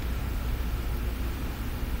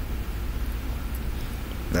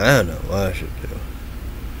 I don't know what I should do.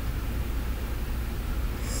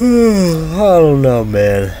 I don't know,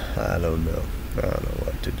 man. I don't know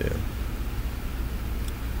what to do.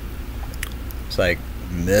 It's like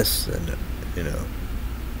missing it,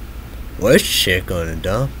 What's chicken and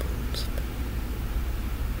dumplings?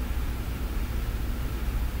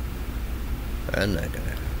 That's not gonna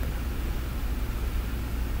happen.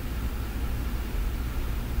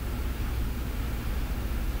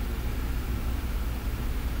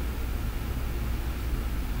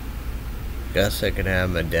 Guess I could have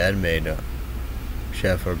my dad made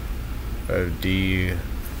Chef O.D.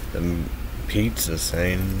 the pizza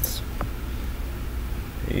scenes.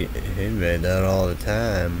 He made that all the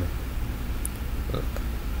time.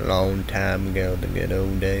 A long time ago, the good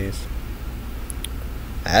old days.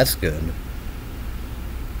 That's good.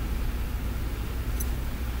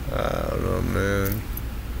 I don't know, man.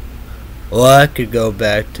 Well, I could go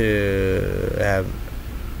back to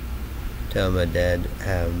tell my dad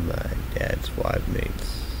have my dad's wife mates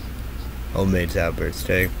homemade Albert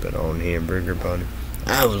steak, but on hamburger bun.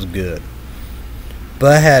 That was good.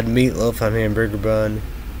 But I had meatloaf on hamburger bun.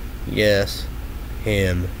 Yes.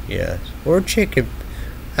 Ham. Yes. Or chicken.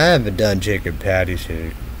 I haven't done chicken patties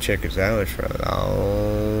or chicken sandwich for a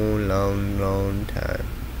long time.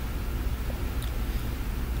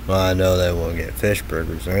 Well, I know they won't get fish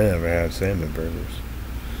burgers. I never have salmon burgers.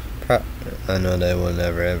 I know they will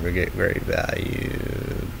never ever get Great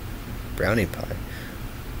Value brownie pie.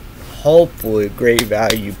 Hopefully, Great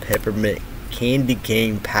Value peppermint candy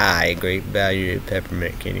cane pie. Great Value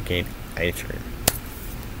peppermint candy cane ice cream.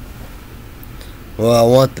 Well, I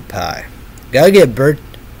want the pie. Gotta get birthday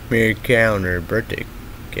cake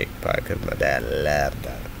pie because my dad loved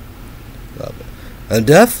that. Love it. I'll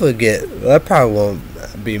definitely get. That probably won't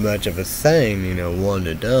be much of a thing, you know, one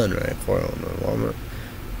and done right for on the Walmart.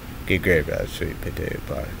 Get Great Value sweet potato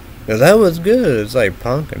pie. Cause that was good. It's like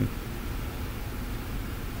pumpkin.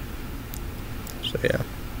 So yeah.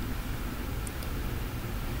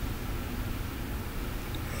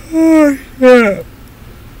 Oh shit.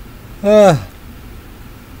 I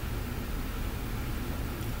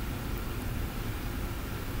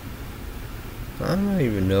don't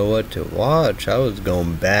even know what to watch. I was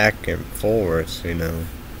going back and forth, you know.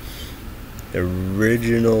 The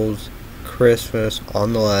originals, Christmas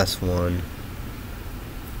on the last one.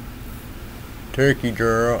 Turkey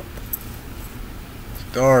Girl.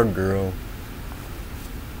 Star Girl.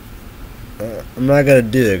 I'm not gonna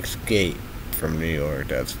do Escape from New York.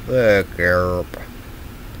 That's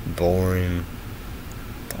boring.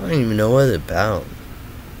 I don't even know what it's about.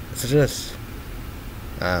 It's just,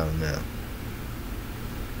 I don't know.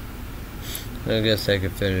 I guess I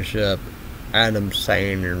could finish up. Adam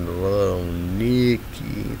Sandler, Little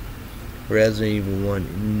Nicky, Resident Evil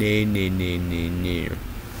 1. No.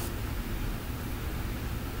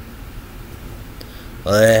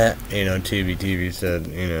 Well, you know, TV said,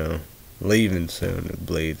 you know, leaving soon.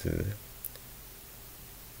 Blazing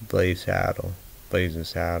Saddle.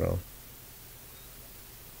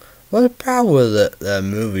 Well, the problem with that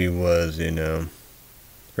movie was, you know,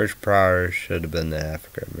 Rich Pryor should have been the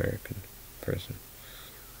African American person.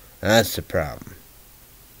 That's the problem.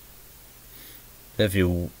 If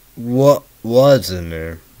you was in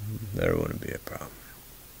there wouldn't be a problem.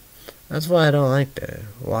 That's why I don't like that.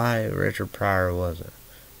 Why Richard Pryor wasn't?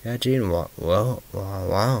 Yeah, Gene Wilder.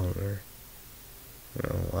 You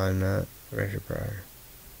know, why not Richard Pryor?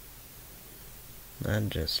 I'm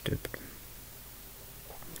just stupid.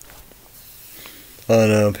 I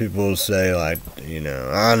know people will say, like, you know,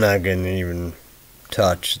 I'm not gonna even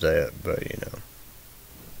touch that, but, you know.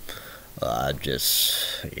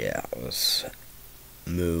 Let's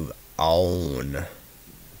move on.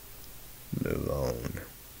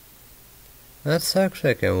 That sucks.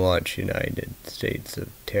 I can watch United States of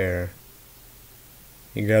Terror.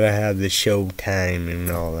 You gotta have the showtime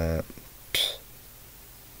and all that.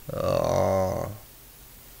 Oh.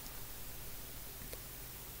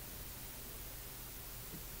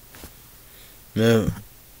 No.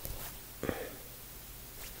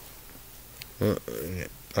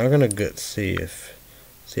 I'm gonna see if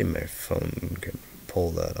my phone can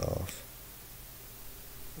pull that off.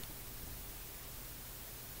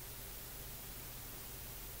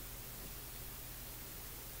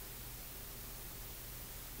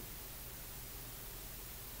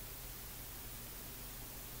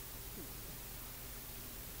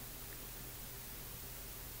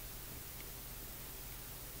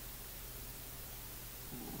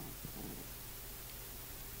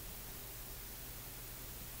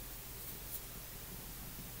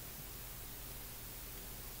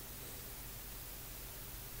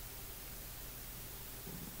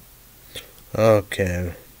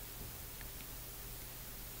 Okay.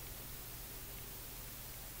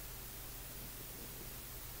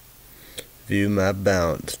 View my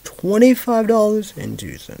balance.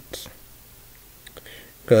 $25.02.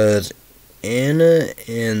 Because Anna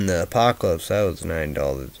and the Apocalypse, that was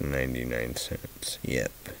 $9.99.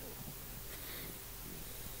 Yep.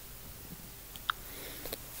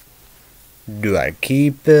 Do I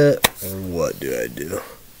keep it, or what do I do?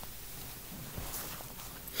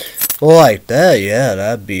 Well, like that, yeah,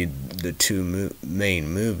 that'd be the two main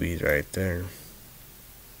movies right there.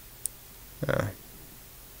 Uh,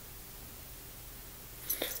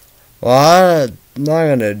 well, I'm not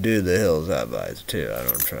gonna do The Hills Have Eyes too. I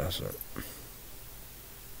don't trust it.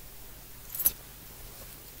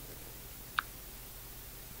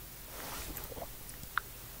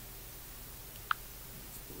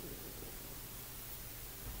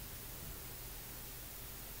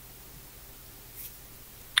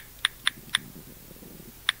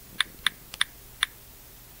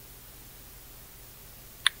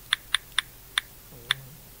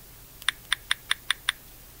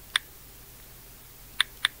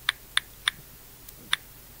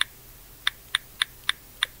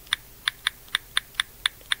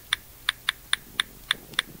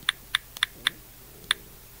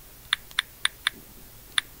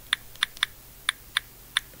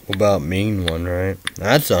 What about Mean One, right?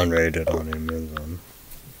 That's unrated on Amazon.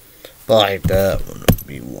 But like that wouldn't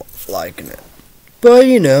be liking it. But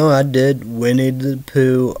you know, I did Winnie the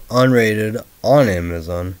Pooh unrated on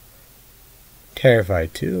Amazon.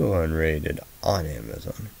 Terrified 2 unrated on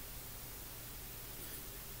Amazon.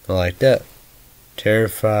 I like that.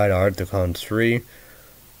 Terrified Art the Con 3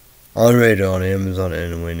 unrated on Amazon,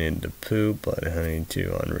 and Winnie the Pooh Bloody Honey 2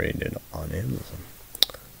 unrated on Amazon.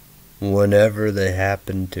 Whenever they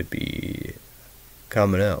happen to be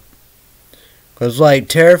coming out. Because like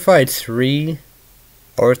Terrified 3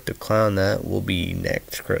 Art the Clown, that will be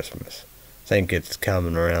next Christmas. I think it's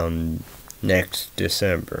coming around next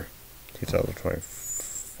December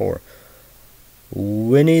 2024.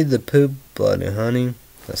 Winnie the Pooh Bloody Honey,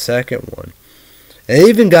 the second one. It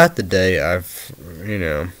even got the day. I've,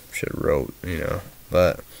 should have wrote,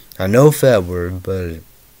 but I know February, but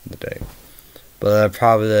the day. But I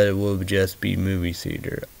probably that it will just be movie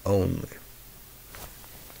theater only.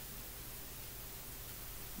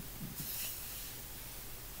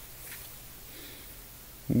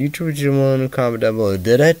 YouTube, you want to comment down below.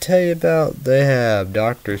 Did I tell you about they have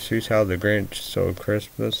Dr. Seuss How the Grinch Stole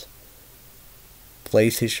Christmas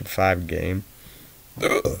PlayStation 5 game?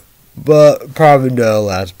 But probably no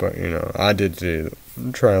last part, I did see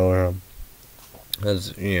the trailer.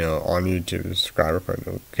 As on YouTube, subscriber for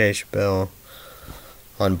notification bell.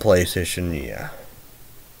 On PlayStation, yeah.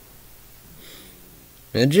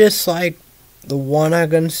 And just like the one I'm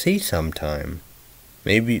gonna see sometime.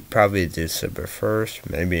 Maybe, probably December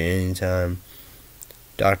 1st, maybe anytime.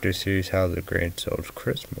 Dr. Seuss How the Grinch Stole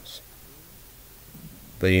Christmas.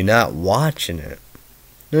 But you're not watching it.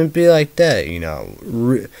 It'd be like that,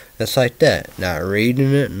 it's like that. Not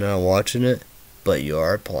reading it, not watching it, but you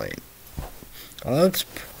are playing. That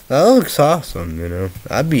looks awesome,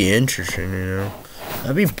 That'd be interesting,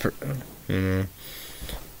 That'd be,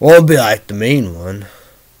 Well, it'd be like the Mean One.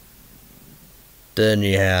 Then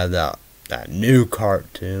you have that new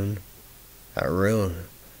cartoon. I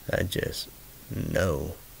just,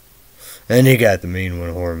 no. And you got the Mean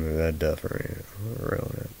One horror movie. That definitely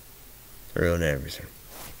ruin everything.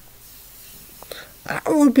 That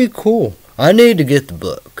would be cool. I need to get the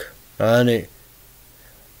book. I need,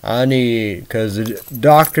 because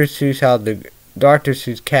Dr. Seuss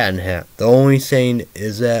Cat in Hat. The only thing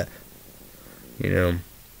is that, the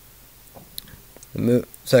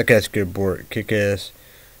Psych-Ass Report, Kick-Ass,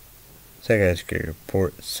 Psych-Ass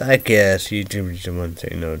Report, Psych-Ass YouTubers who want to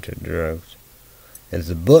say no to drugs. Is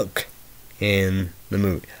the book and the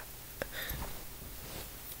movie.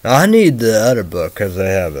 I need the other book because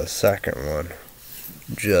they have a second one.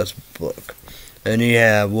 Just book. And you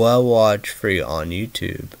have Well Watch free on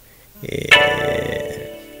YouTube.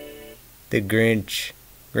 Yeah. The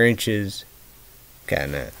Grinch's Cat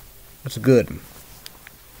in Hat. It's good.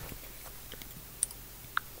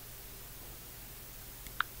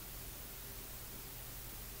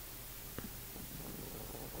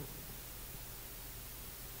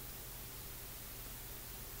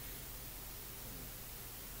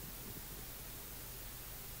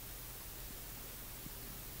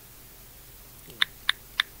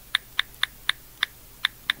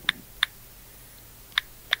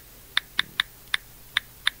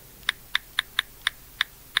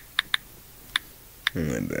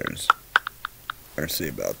 Better see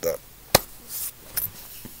about that.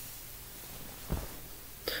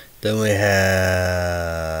 Then we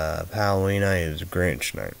have Halloween night is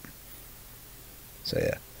Grinch night. So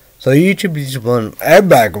yeah. So YouTube is one.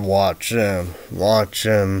 Everybody can watch them. What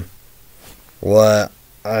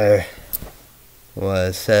I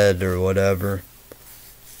said or whatever.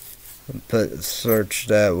 Search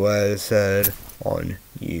that what I said on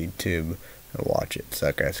YouTube and watch it.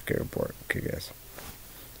 Psych-Ass Report, Kick-Ass.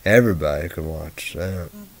 Everybody can watch that.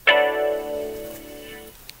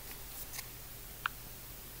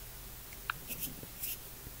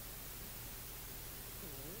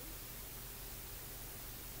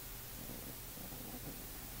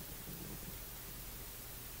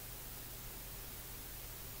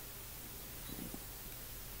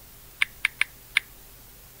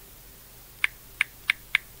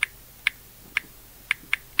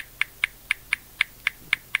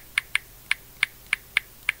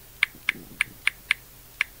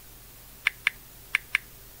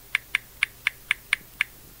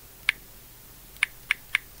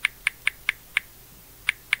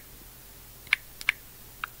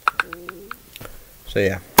 So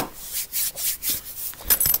yeah.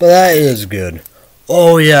 But that is good.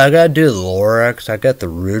 Oh yeah, I gotta do the Lorax. I got the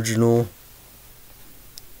original.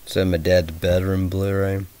 It's in my dad's bedroom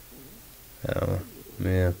Blu-ray. Oh,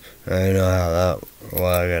 yeah. I know how that. Well,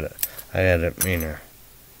 I gotta,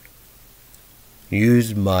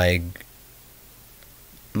 use my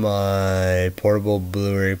portable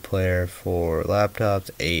Blu-ray player for laptops,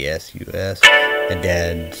 ASUS, and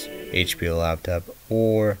dad's HBO laptop,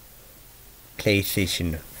 or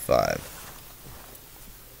PlayStation 5.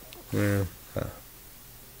 Yeah.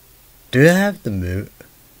 Do I have the movie?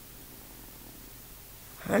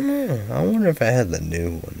 I don't know. I wonder if I had the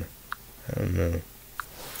new one. I don't know.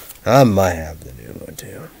 I might have the new one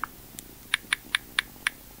too.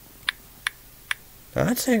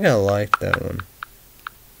 I think I like that one.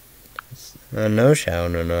 I know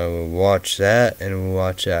Sharon and I will watch that, and we'll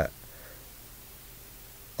watch that.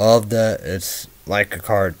 All of that, it's like a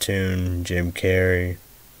cartoon, Jim Carrey.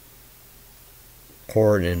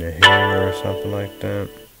 Hoarding in a Hill or something like that.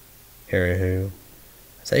 Harry Who.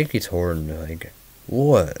 I think he's hoarding like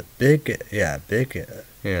what? Big yeah,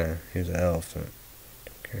 he's an elephant.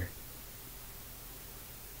 Okay.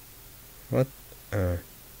 What oh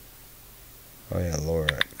yeah,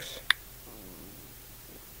 Lorax.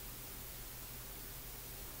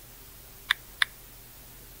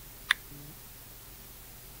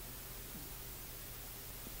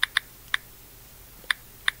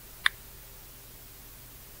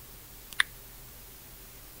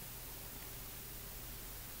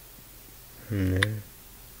 Yeah.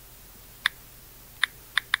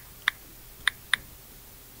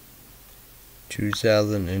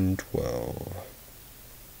 2012.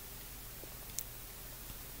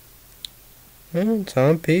 Well, it's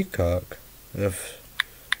on Peacock. If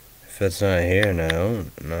it's not here now,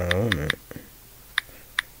 I own it.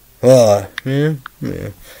 Well, yeah.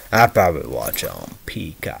 I probably watch it on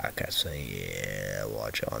Peacock. I say, yeah,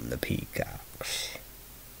 watch it on the Peacocks.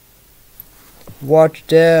 Watch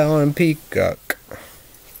that on Peacock.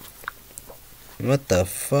 What the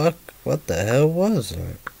fuck? What the hell was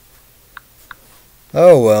that?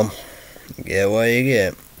 Oh well, you get what you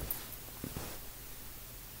get.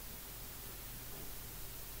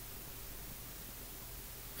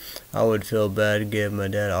 I would feel bad to give my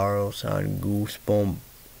dad RO sign Goosebump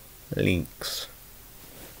links.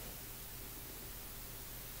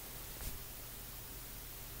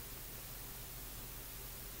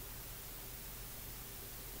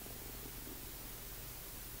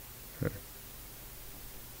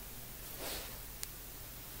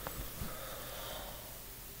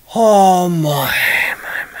 Oh my.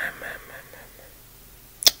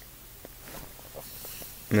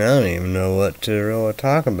 I don't even know what to really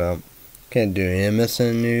talk about. Can't do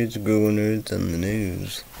MSN News, Google News, and the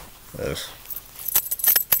news. Ugh.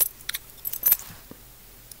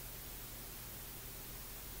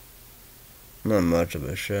 Not much of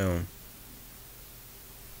a show.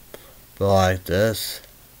 But like this.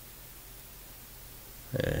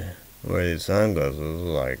 Yeah, where the sun goes is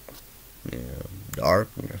like,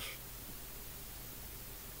 darkness.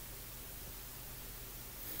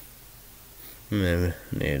 Maybe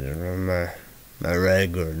need to run my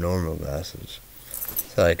regular normal glasses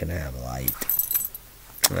so I can have light.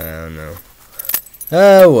 I don't know.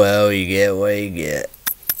 Oh well, you get what you get.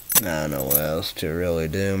 I don't know what else to really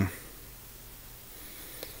do.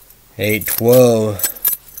 8:12.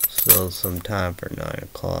 Still some time for 9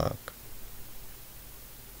 o'clock.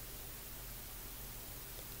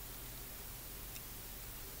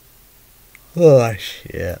 Oh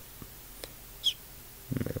shit.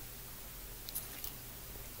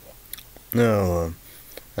 No,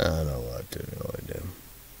 I don't know what to really do.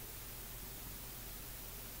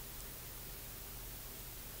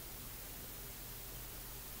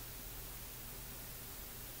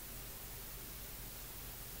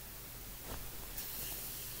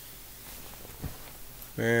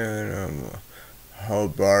 Man,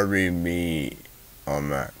 hope Barbie be on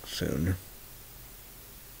Mac soon.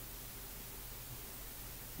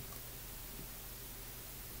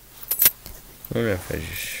 I wonder if I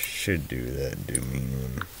should do that, do mean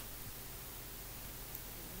one.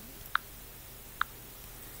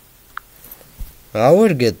 I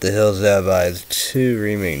would get the Hills Have Eyes 2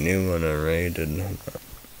 remake new one unrated.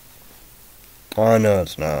 Oh, I know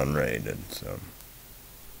it's not unrated, so.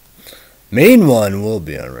 Main one will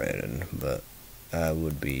be unrated, but I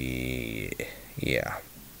would be, yeah.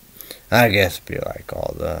 I guess it'd be like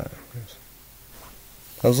all that.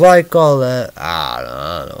 I was like all that. I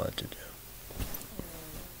don't know what to do.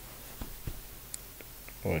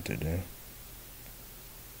 What to do.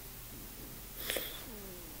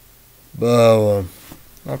 But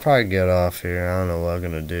I'll probably get off here. I don't know what I'm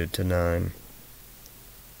gonna do tonight.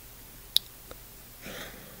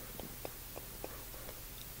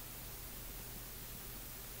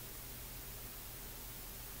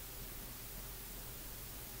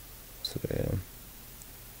 So yeah.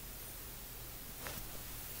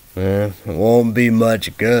 Yeah, it won't be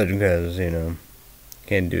much good because, you know,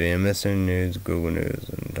 can't do MSN News, Google News,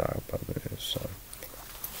 and talk about news, so.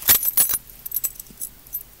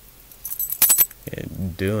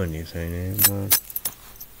 Can't do anything anymore.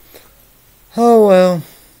 Oh well.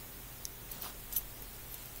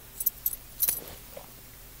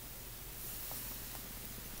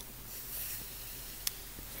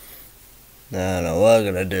 I don't know what I'm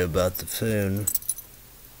gonna do about the food.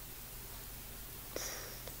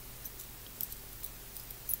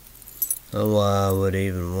 Oh, why I would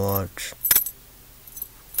even watch.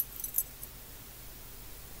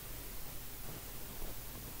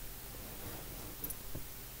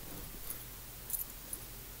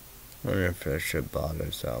 I wonder if I should buy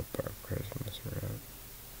this South Park Christmas wrap.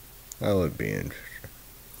 That would be interesting.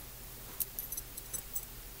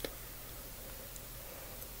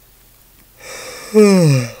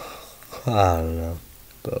 I don't know,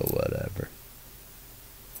 but whatever.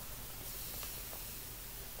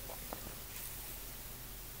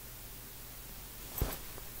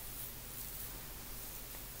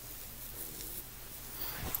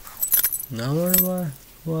 I wonder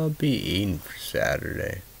what I'll be eating for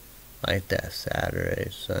Saturday. Like that Saturday,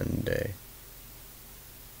 Sunday,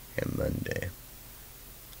 and Monday.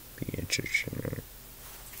 Be interesting, right?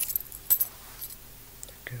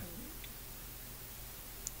 Okay.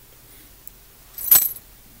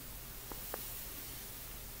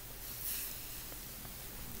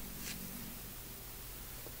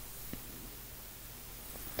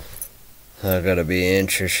 I gotta be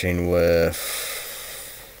interesting with.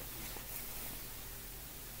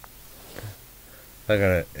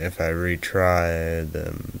 If I retry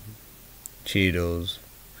the Cheetos,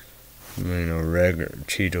 you know, regular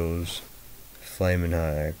Cheetos, Flamin'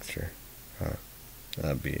 Hot Extra.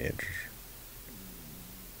 That'd be interesting.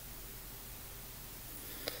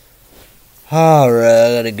 Alright,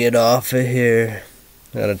 I gotta get off of here.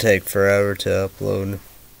 Gotta take forever to upload.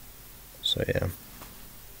 So yeah.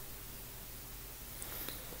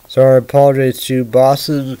 Sorry, apologize to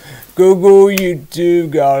bosses. Google,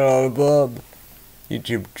 YouTube, got all above.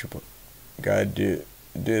 YouTube, gotta do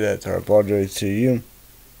that. So I apologize to you.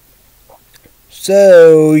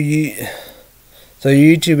 So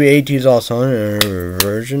YouTube 18 is also on a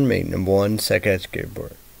version made number 1 second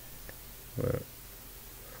skateboard.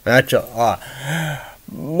 Actually,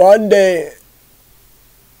 Monday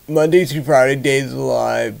through Friday, Days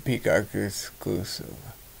Live, Peacock exclusive.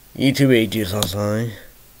 YouTube 18 is also on.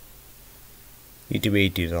 YouTube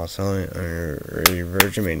 18 is also on early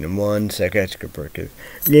version made in 1 second skateboard.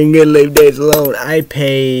 You can get Leave Days Alone. I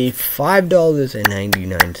pay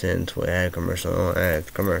 $5.99 with ad commercial.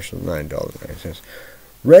 Ad commercial $9.09.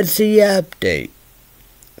 Red Sea update.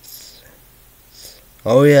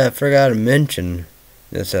 Oh yeah, I forgot to mention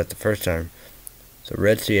this at the first time. So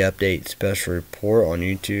Red Sea update special report on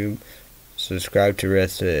YouTube. Subscribe to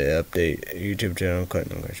Red Sea update YouTube channel. Click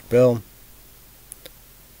the notification bell.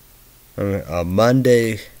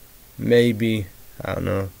 Monday, maybe. I don't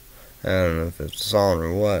know if it's a song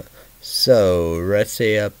or what. So, Red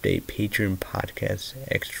Sea update Patreon podcast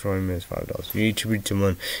extra 20 minutes $5. YouTube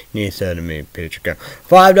someone you need to send me a picture account.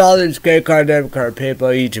 $5 credit card, debit card,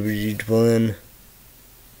 PayPal, YouTube in.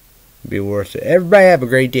 Be worth it. Everybody have a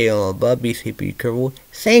great day on above. Be safe, be careful.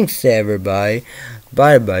 Thanks to everybody.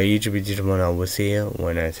 Bye bye. YouTube one. I will see you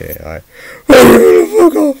when I say alright.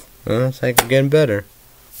 Fuck off. It's like getting better.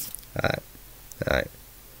 Alright.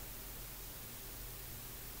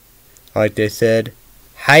 Like they said,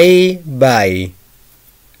 hi, bye,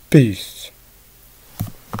 peace.